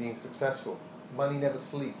way of me being successful. Money never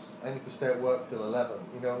sleeps. I need to stay at work till 11,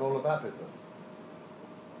 and all of that business.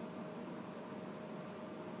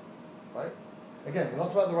 Right? Again, we're not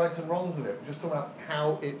talking about the rights and wrongs of it, we're just talking about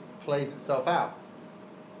how it plays itself out.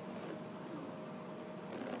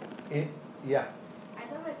 Yeah. I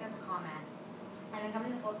feel like as a comment, I've been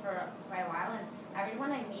coming to school for quite a while, and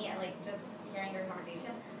everyone I meet, just hearing your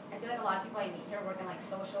conversation, I feel like a lot of people I meet here work in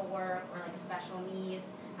social work or special needs.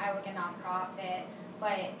 I work in nonprofit,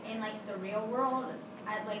 but in the real world,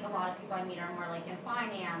 a lot of people I meet are more in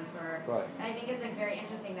finance or. Right. And I think it's very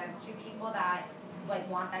interesting that it's two people that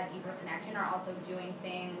want that deeper connection are also doing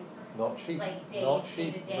things Not cheap. day Not to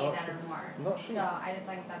cheap. day Not that cheap. are more. Not cheap. So I just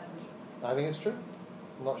think that's interesting. I think it's true.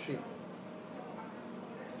 Not cheap.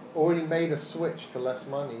 Already made a switch to less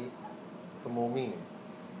money for more meaning.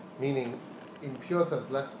 Meaning, in pure terms,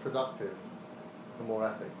 less productive for more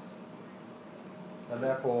ethics. And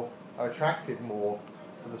therefore are attracted more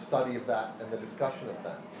to the study of that and the discussion of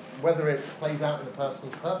that. Whether it plays out in a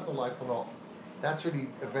person's personal life or not, that's really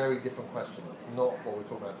a very different question. It's not what we're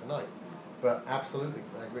talking about tonight. But absolutely,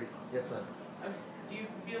 I agree. Yes, ma'am. Do you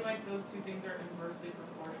feel like those two things are inversely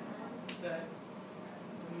proportional? That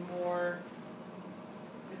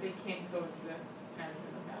they can't coexist kind of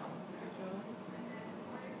in a balance with each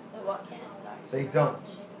other? The what can't, sorry. They don't.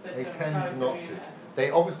 That They the tend not productivity to. and- They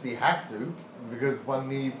obviously have to, because one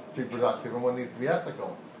needs to be productive and one needs to be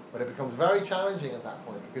ethical. But it becomes very challenging at that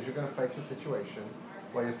point, because you're going to face a situation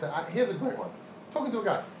where you say, here's a great one. Talking to a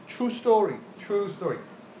guy, true story.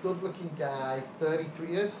 Good-looking guy, 33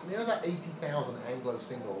 years. About 80,000 Anglo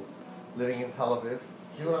singles living in Tel Aviv.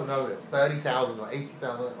 You don't know this. 30,000 or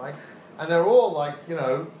 80,000, right? And they're all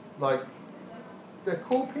they're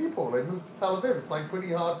cool people. They moved to Tel Aviv. It's a pretty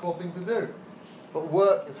hardcore thing to do. But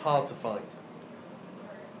work is hard to find.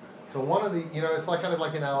 So one of the, it's kind of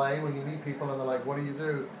like in LA when you meet people and they're like, what do you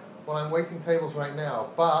do? Well, I'm waiting tables right now,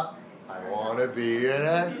 but I want to be an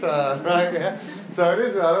actor, right? Yeah. So it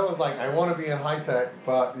is, I was I want to be in high tech,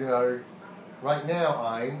 but, right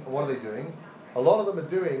now what are they doing? A lot of them are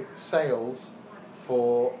doing sales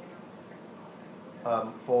for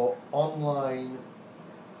online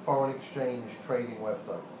foreign exchange trading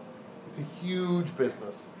websites. It's a huge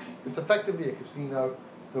business. It's effectively a casino.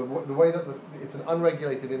 The way that it's an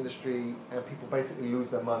unregulated industry, and people basically lose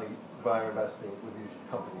their money via investing with these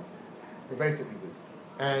companies. They basically do.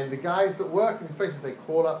 And the guys that work in these places, they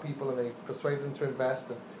call up people and they persuade them to invest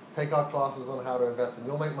and take our classes on how to invest. And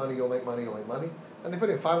you'll make money, you'll make money, you'll make money. And they put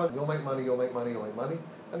in 500, you'll make money, you'll make money, you'll make money.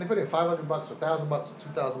 And they put in $500 or $1,000 or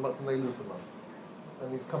 $2,000 and they lose the money.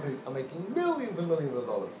 And these companies are making millions and millions of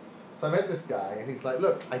dollars. So I met this guy and he's like,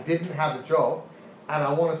 look, I didn't have a job and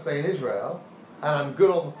I want to stay in Israel and I'm good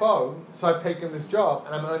on the phone, so I've taken this job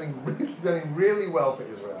and he's earning really well for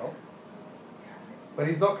Israel. But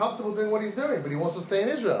he's not comfortable doing what he's doing, but he wants to stay in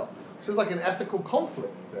Israel. So it's like an ethical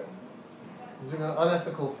conflict there. He's doing an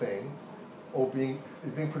unethical thing, or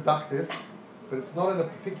he's being productive, but it's not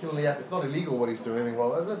it's not illegal what he's doing, anything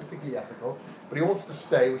wrong, it's not particularly ethical, but he wants to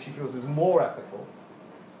stay, which he feels is more ethical.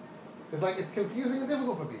 It's confusing and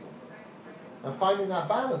difficult for people. And finding that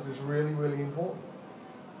balance is really, really important.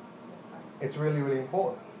 It's really, really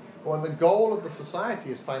important. But when the goal of the society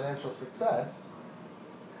is financial success,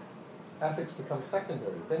 ethics become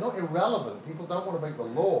secondary. They're not irrelevant. People don't want to make the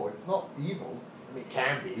law. It's not evil. I mean, it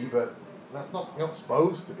can be, but that's not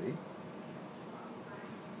supposed to be.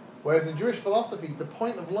 Whereas in Jewish philosophy, the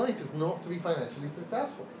point of life is not to be financially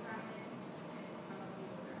successful.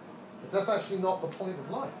 That's actually not the point of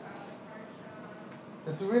life.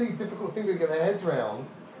 It's a really difficult thing to get their heads around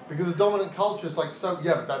because the dominant culture is like, so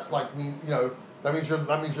yeah, but that's like that means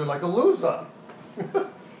you're like a loser.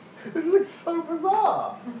 It's like so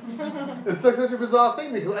bizarre. It's like such a bizarre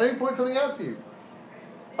thing because let me point something out to you.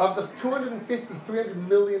 Of the 250, 300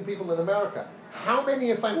 million people in America, how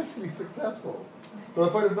many are financially successful? To the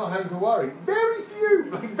point of not having to worry. Very few,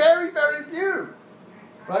 like very, very few.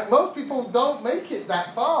 Right? Most people don't make it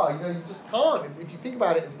that far. You just can't. If you think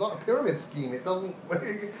about it, it's not a pyramid scheme. It doesn't.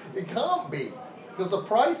 It can't be because the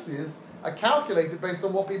prices are calculated based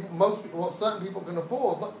on what certain people can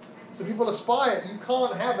afford. So people aspire. You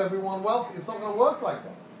can't have everyone wealthy. It's not going to work like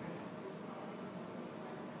that.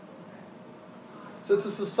 So it's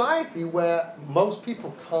a society where most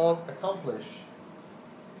people can't accomplish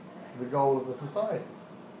the goal of the society.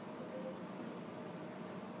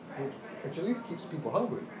 Which at least keeps people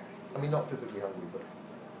hungry. I mean, not physically hungry, but...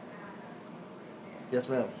 Yes,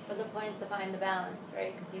 ma'am? But the point is to find the balance,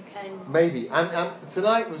 right? Because you can... Maybe.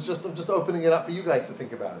 Tonight I'm just opening it up for you guys to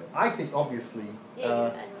think about it. I think, obviously...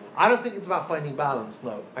 I don't think it's about finding balance,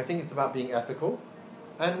 no. I think it's about being ethical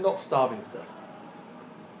and not starving to death.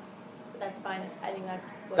 That's fine. I think that's...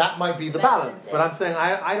 That might be the balance, but I'm saying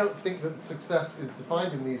I don't think that success is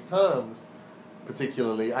defined in these terms,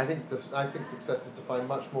 particularly. I think success is defined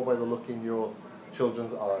much more by the look in your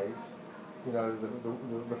children's eyes,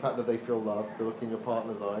 the fact that they feel loved, the look in your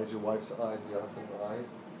partner's eyes, your wife's eyes, your husband's eyes,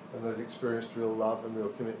 and they've experienced real love and real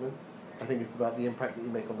commitment. I think it's about the impact that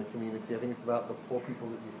you make on the community. I think it's about the poor people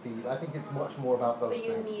that you feed. I think it's much more about those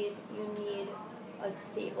things. But you need a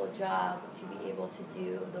stable job to be able to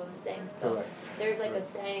do those things. So Correct. There's like Correct.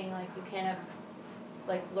 a saying, like you can't have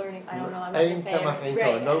like learning. I don't know. I'm not Ein gonna say kemach, ein it.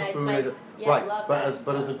 Torah. Right. No and food. I love that.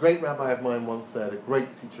 But as a great rabbi of mine once said, a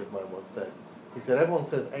great teacher of mine once said, he said, everyone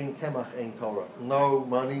says ein kemach, ein Torah. No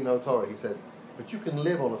money, no Torah. He says, but you can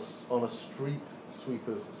live on a street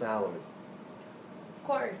sweeper's salary. Of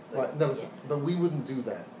course. But, Right. No, but we wouldn't do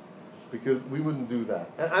that. Because we wouldn't do that.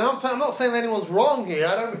 And I'm not saying anyone's wrong here.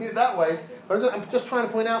 I don't mean it that way. But I'm just trying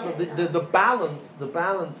to point out that the balance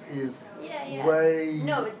is way...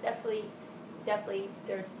 No, it's definitely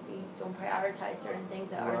we don't prioritize certain things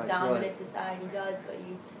that our Right, dominant society does, but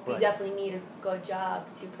you definitely need a good job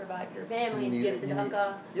to provide for your family, and to give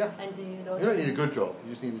tzedakah, and to do those You don't things. need a good job. You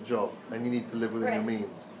just need a job. And you need to live within your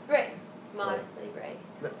means. Right. Modestly, right.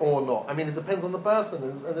 Or not. I mean, it depends on the person,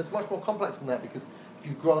 and it's much more complex than that, because if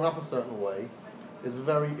you've grown up a certain way, it's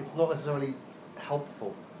not necessarily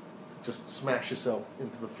helpful to just smash yourself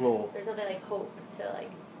into the floor. There's something like hope to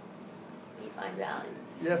find balance.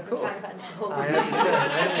 Yeah, of course. We're trying to find hope.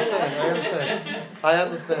 I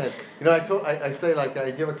understand. I say,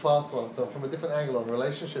 I give a class once, so from a different angle on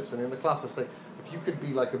relationships, and in the class I say, if you could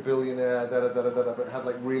be like a billionaire, but have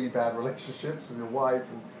like really bad relationships with your wife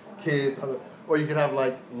and kids, or you could have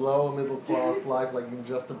like lower middle class life, like you can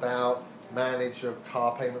just about manage your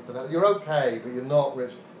car payments and that. You're okay, but you're not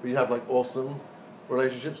rich. But you have like awesome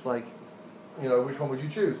relationships, like, which one would you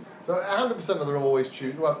choose? So 100% of the room always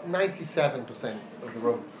choose, 97% of the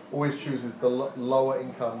room always chooses the lower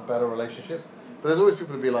income, better relationships. But there's always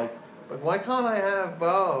people to be like, but why can't I have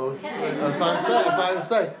both? So I would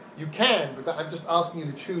say, you can, but I'm just asking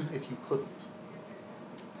you to choose if you couldn't.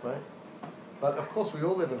 Right? But of course, we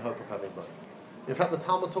all live in hope of having both. In fact, the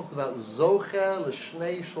Talmud talks about zocher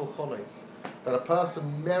l'shnei shulchonos, that a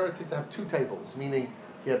person merited to have two tables, meaning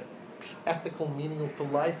he had ethical, meaningful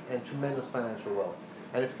life and tremendous financial wealth.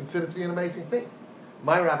 And it's considered to be an amazing thing.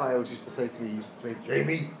 My rabbi always used to say to me,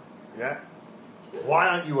 Jamie, why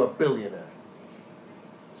aren't you a billionaire?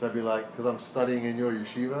 So I'd be like, because I'm studying in your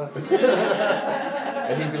yeshiva.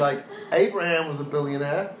 And he'd be like, Abraham was a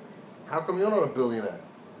billionaire. How come you're not a billionaire?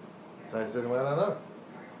 So I said, well, I don't know.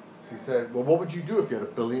 She said, well, what would you do if you had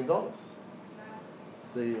 $1 billion?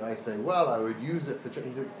 So I say, well, I would use it for...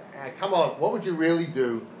 He said, come on, what would you really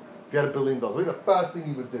do if you had $1 billion? What would be the first thing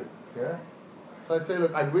you would do? Yeah? So I'd say,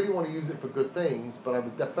 look, I'd really want to use it for good things,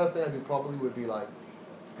 but the first thing I'd do probably would be like,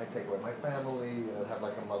 I'd take away my family, and I'd have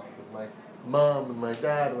like a month with my mom and my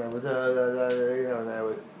dad, and I would,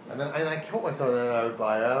 and I caught myself, and then I would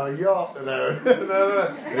buy a yacht, and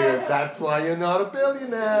he goes, that's why you're not a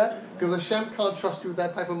billionaire, because Hashem can't trust you with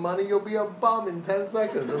that type of money, you'll be a bum in 10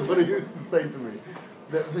 seconds. That's what he used to say to me.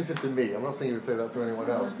 That's what he said to me. I'm not saying he would say that to anyone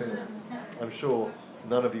else. I'm sure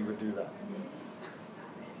none of you would do that.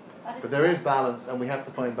 But there is balance, and we have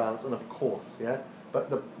to find balance, and of course, but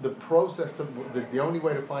the process, the only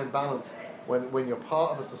way to find balance when you're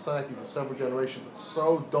part of a society for several generations that's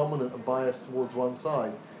so dominant and biased towards one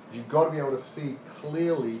side, you've got to be able to see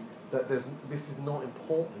clearly that this is not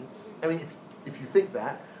important. I mean, if you think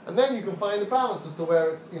that, and then you can find a balance as to where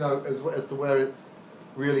it's, as to where it's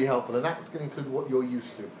really helpful. And that's going to include what you're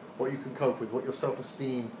used to, what you can cope with, what your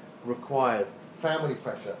self-esteem requires, family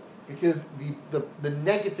pressure. Because the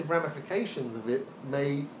negative ramifications of it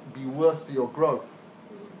may be worse for your growth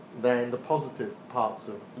than the positive parts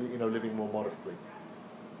of living more modestly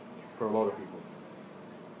for a lot of people.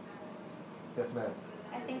 Yes, ma'am.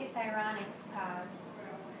 I think it's ironic because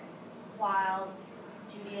while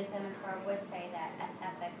Judaism and Torah would say that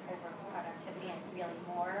ethics over productivity, and really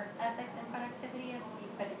more ethics and productivity if you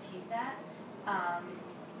could achieve that,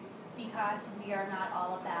 because we are not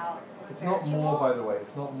all about the It's not more, by the way.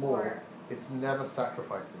 It's not more. Or, it's never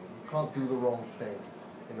sacrificing. You can't do the wrong thing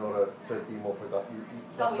in order to be more productive.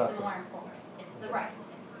 It's always the more important. It's the right thing.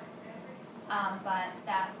 But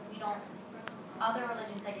that we don't. Other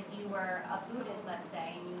religions, like if you were a Buddhist, let's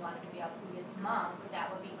say, and you wanted to be a Buddhist monk, that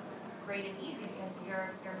would be great and easy because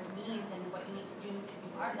your needs and what you need to do to be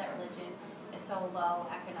part of that religion is so low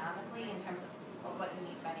economically in terms of what you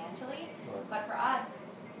need financially. Right. But for us,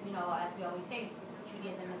 as we always say,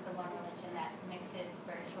 Judaism is the one religion that mixes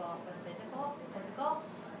spiritual with physical.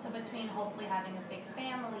 So between hopefully having a big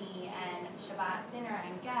family and Shabbat dinner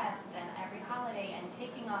and guests and every holiday and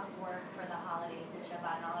taking off work for the holidays and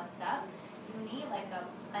Shabbat and all that stuff, you need like a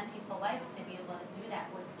plentiful life to be able to do that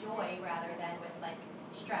with joy rather than with like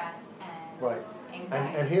stress and right.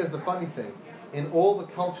 anxiety. And here's the funny thing. In all the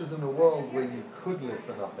cultures in the world where you could live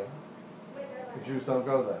for nothing, the Jews don't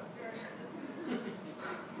go there.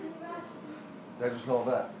 They're just not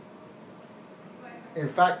there. In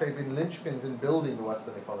fact, they've been linchpins in building the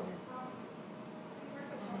Western economies.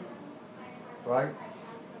 Right?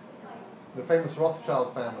 The famous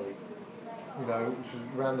Rothschild family, which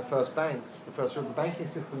ran the first banks. The banking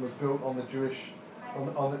system was built on the Jewish,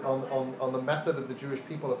 on the method of the Jewish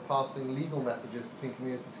people of passing legal messages between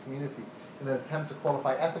community to community in an attempt to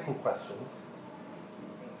qualify ethical questions.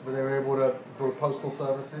 But they were able to build postal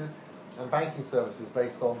services and banking services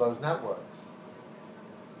based on those networks.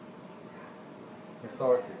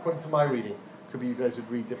 Historically, according to my reading, could be you guys would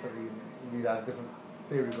read differently, read out a different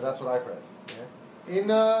theory, but that's what I've read. Yeah? In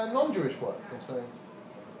non-Jewish works, I'm saying.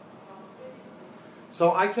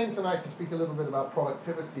 So I came tonight to speak a little bit about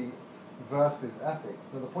productivity versus ethics.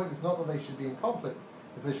 Now the point is not that they should be in conflict,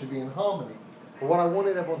 is they should be in harmony. But what I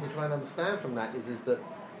wanted everyone to try and understand from that is that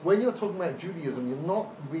when you're talking about Judaism, you're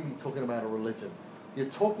not really talking about a religion. You're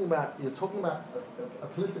talking about a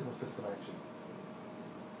political system, actually.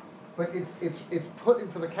 But it's put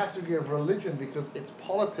into the category of religion because its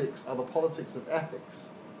politics are the politics of ethics.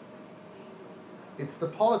 It's the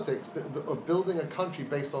politics of building a country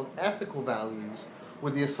based on ethical values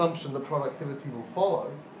with the assumption that productivity will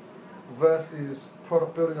follow versus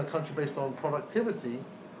building a country based on productivity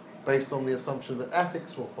based on the assumption that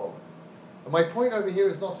ethics will follow. And my point over here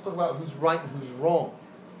is not to talk about who's right and who's wrong.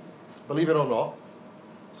 Believe it or not,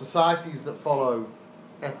 societies that follow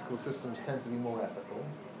ethical systems tend to be more ethical.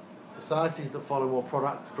 Societies that follow more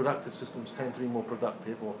productive systems tend to be more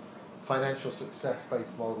productive, or financial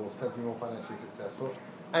success-based models tend to be more financially successful.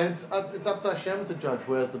 And it's up to Hashem to judge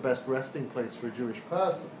where's the best resting place for a Jewish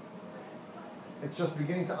person. It's just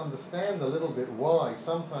beginning to understand a little bit why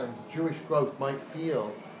sometimes Jewish growth might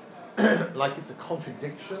feel like it's a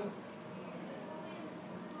contradiction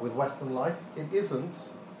with Western life. It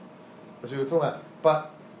isn't, as we were talking about.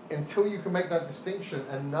 But until you can make that distinction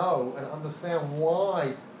and know and understand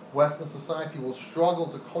why Western society will struggle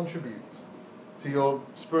to contribute to your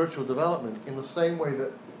spiritual development in the same way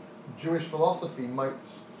that Jewish philosophy might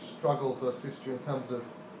struggle to assist you in terms of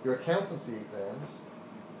your accountancy exams,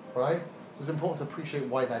 right? So it's important to appreciate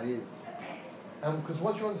why that is. And because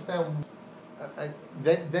once you understand,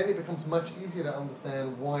 then it becomes much easier to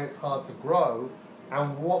understand why it's hard to grow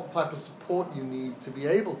and what type of support you need to be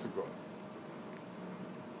able to grow.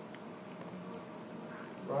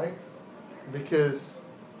 Right? Because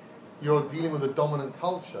you're dealing with a dominant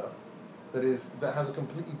culture that has a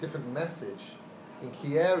completely different message in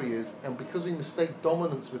key areas, and because we mistake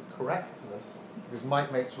dominance with correctness, because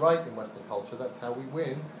might makes right in Western culture, that's how we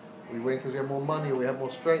win. We win because we have more money, or we have more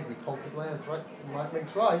strength, we conquered lands, right? Might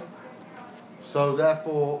makes right. So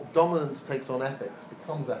therefore, dominance takes on ethics,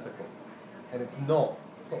 becomes ethical. And it's not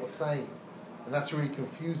the same. And that's really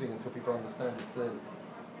confusing until people understand it clearly.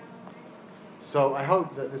 So I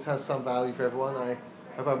hope that this has some value for everyone. I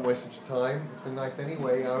hope I haven't wasted your time. It's been nice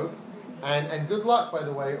anyway, I hope. And good luck, by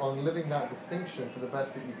the way, on living that distinction to the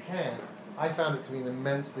best that you can. I found it to be an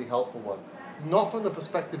immensely helpful one. Not from the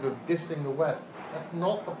perspective of dissing the West. That's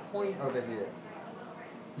not the point over here.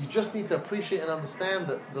 You just need to appreciate and understand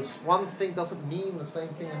that this one thing doesn't mean the same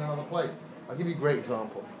thing in another place. I'll give you a great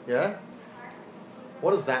example. Yeah?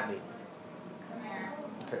 What does that mean?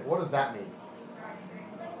 Okay, what does that mean?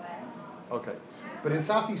 Okay. But in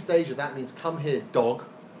Southeast Asia, that means come here, dog.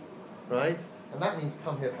 Right? And that means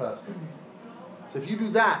come here, person. So if you do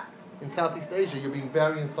that in Southeast Asia, you're being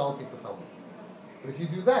very insulting to someone. But if you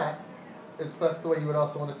do that, that's the way you would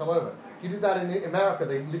ask someone to come over. If you did that in America,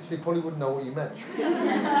 they literally probably wouldn't know what you meant.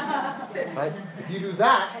 Right? If you do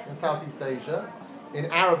that in Southeast Asia, in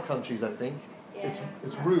Arab countries, I think,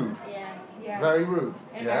 it's rude. Yeah. Very rude.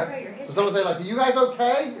 In Yeah? America, you're So someone say like, "Are you guys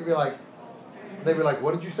okay?" You'd be like, they'd be like,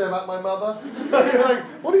 "What did you say about my mother?" You're like,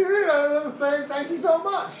 "What do you mean? I was saying thank you so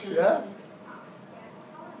much." Yeah?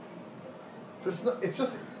 So it's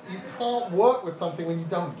just, you can't work with something when you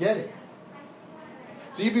don't get it.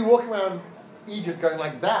 So you'd be walking around Egypt going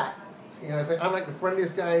like that, you know, saying, "I'm like the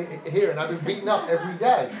friendliest guy here and I've been beaten up every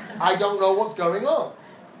day. I don't know what's going on."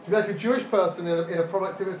 To be like a Jewish person in a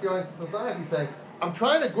productivity-oriented society saying, "I'm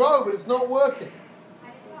trying to grow, but it's not working."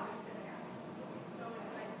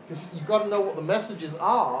 Because you've got to know what the messages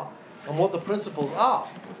are and what the principles are.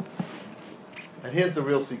 And here's the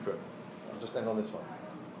real secret. I'll just end on this one.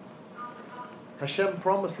 Hashem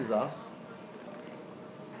promises us.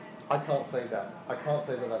 I can't say that. I can't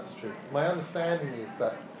say that that's true. My understanding is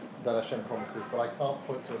that Hashem promises, but I can't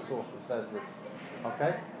point to a source that says this.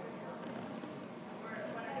 Okay?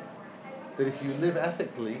 That if you live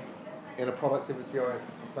ethically in a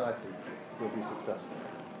productivity-oriented society, you'll be successful.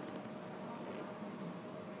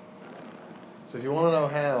 So if you want to know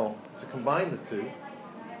how to combine the two,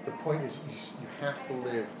 the point is you have to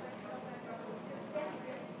live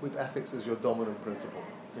with ethics as your dominant principle.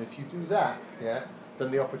 And if you do that, then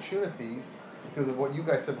the opportunities, because of what you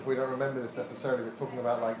guys said before, we don't remember this necessarily, but talking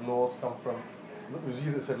about like laws come from, it was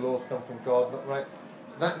you that said laws come from God, right?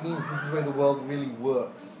 So that means this is where the world really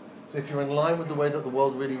works. So if you're in line with the way that the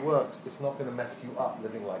world really works, it's not going to mess you up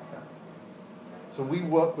living like that. So we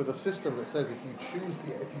work with a system that says if you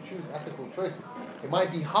choose ethical choices, it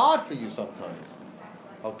might be hard for you sometimes,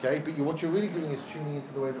 okay? But what you're really doing is tuning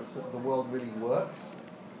into the way that the world really works,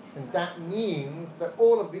 and that means that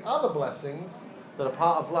all of the other blessings that are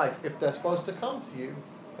part of life, if they're supposed to come to you,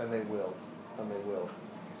 then they will, and they will.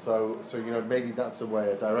 So maybe that's a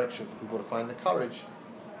direction for people to find the courage,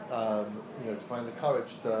 to find the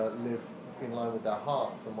courage to live in line with their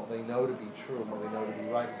hearts and what they know to be true and what they know to be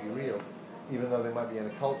right and be real, even though they might be in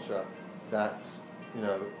a culture that,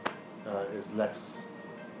 is less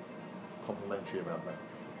complimentary about that.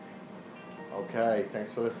 Okay,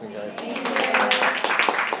 thanks for listening, guys.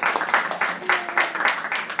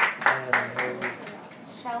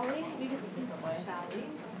 Shall we? We can take this away. Shall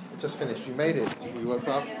we? Just finished. You made it. We woke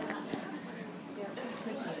up.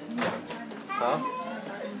 Huh?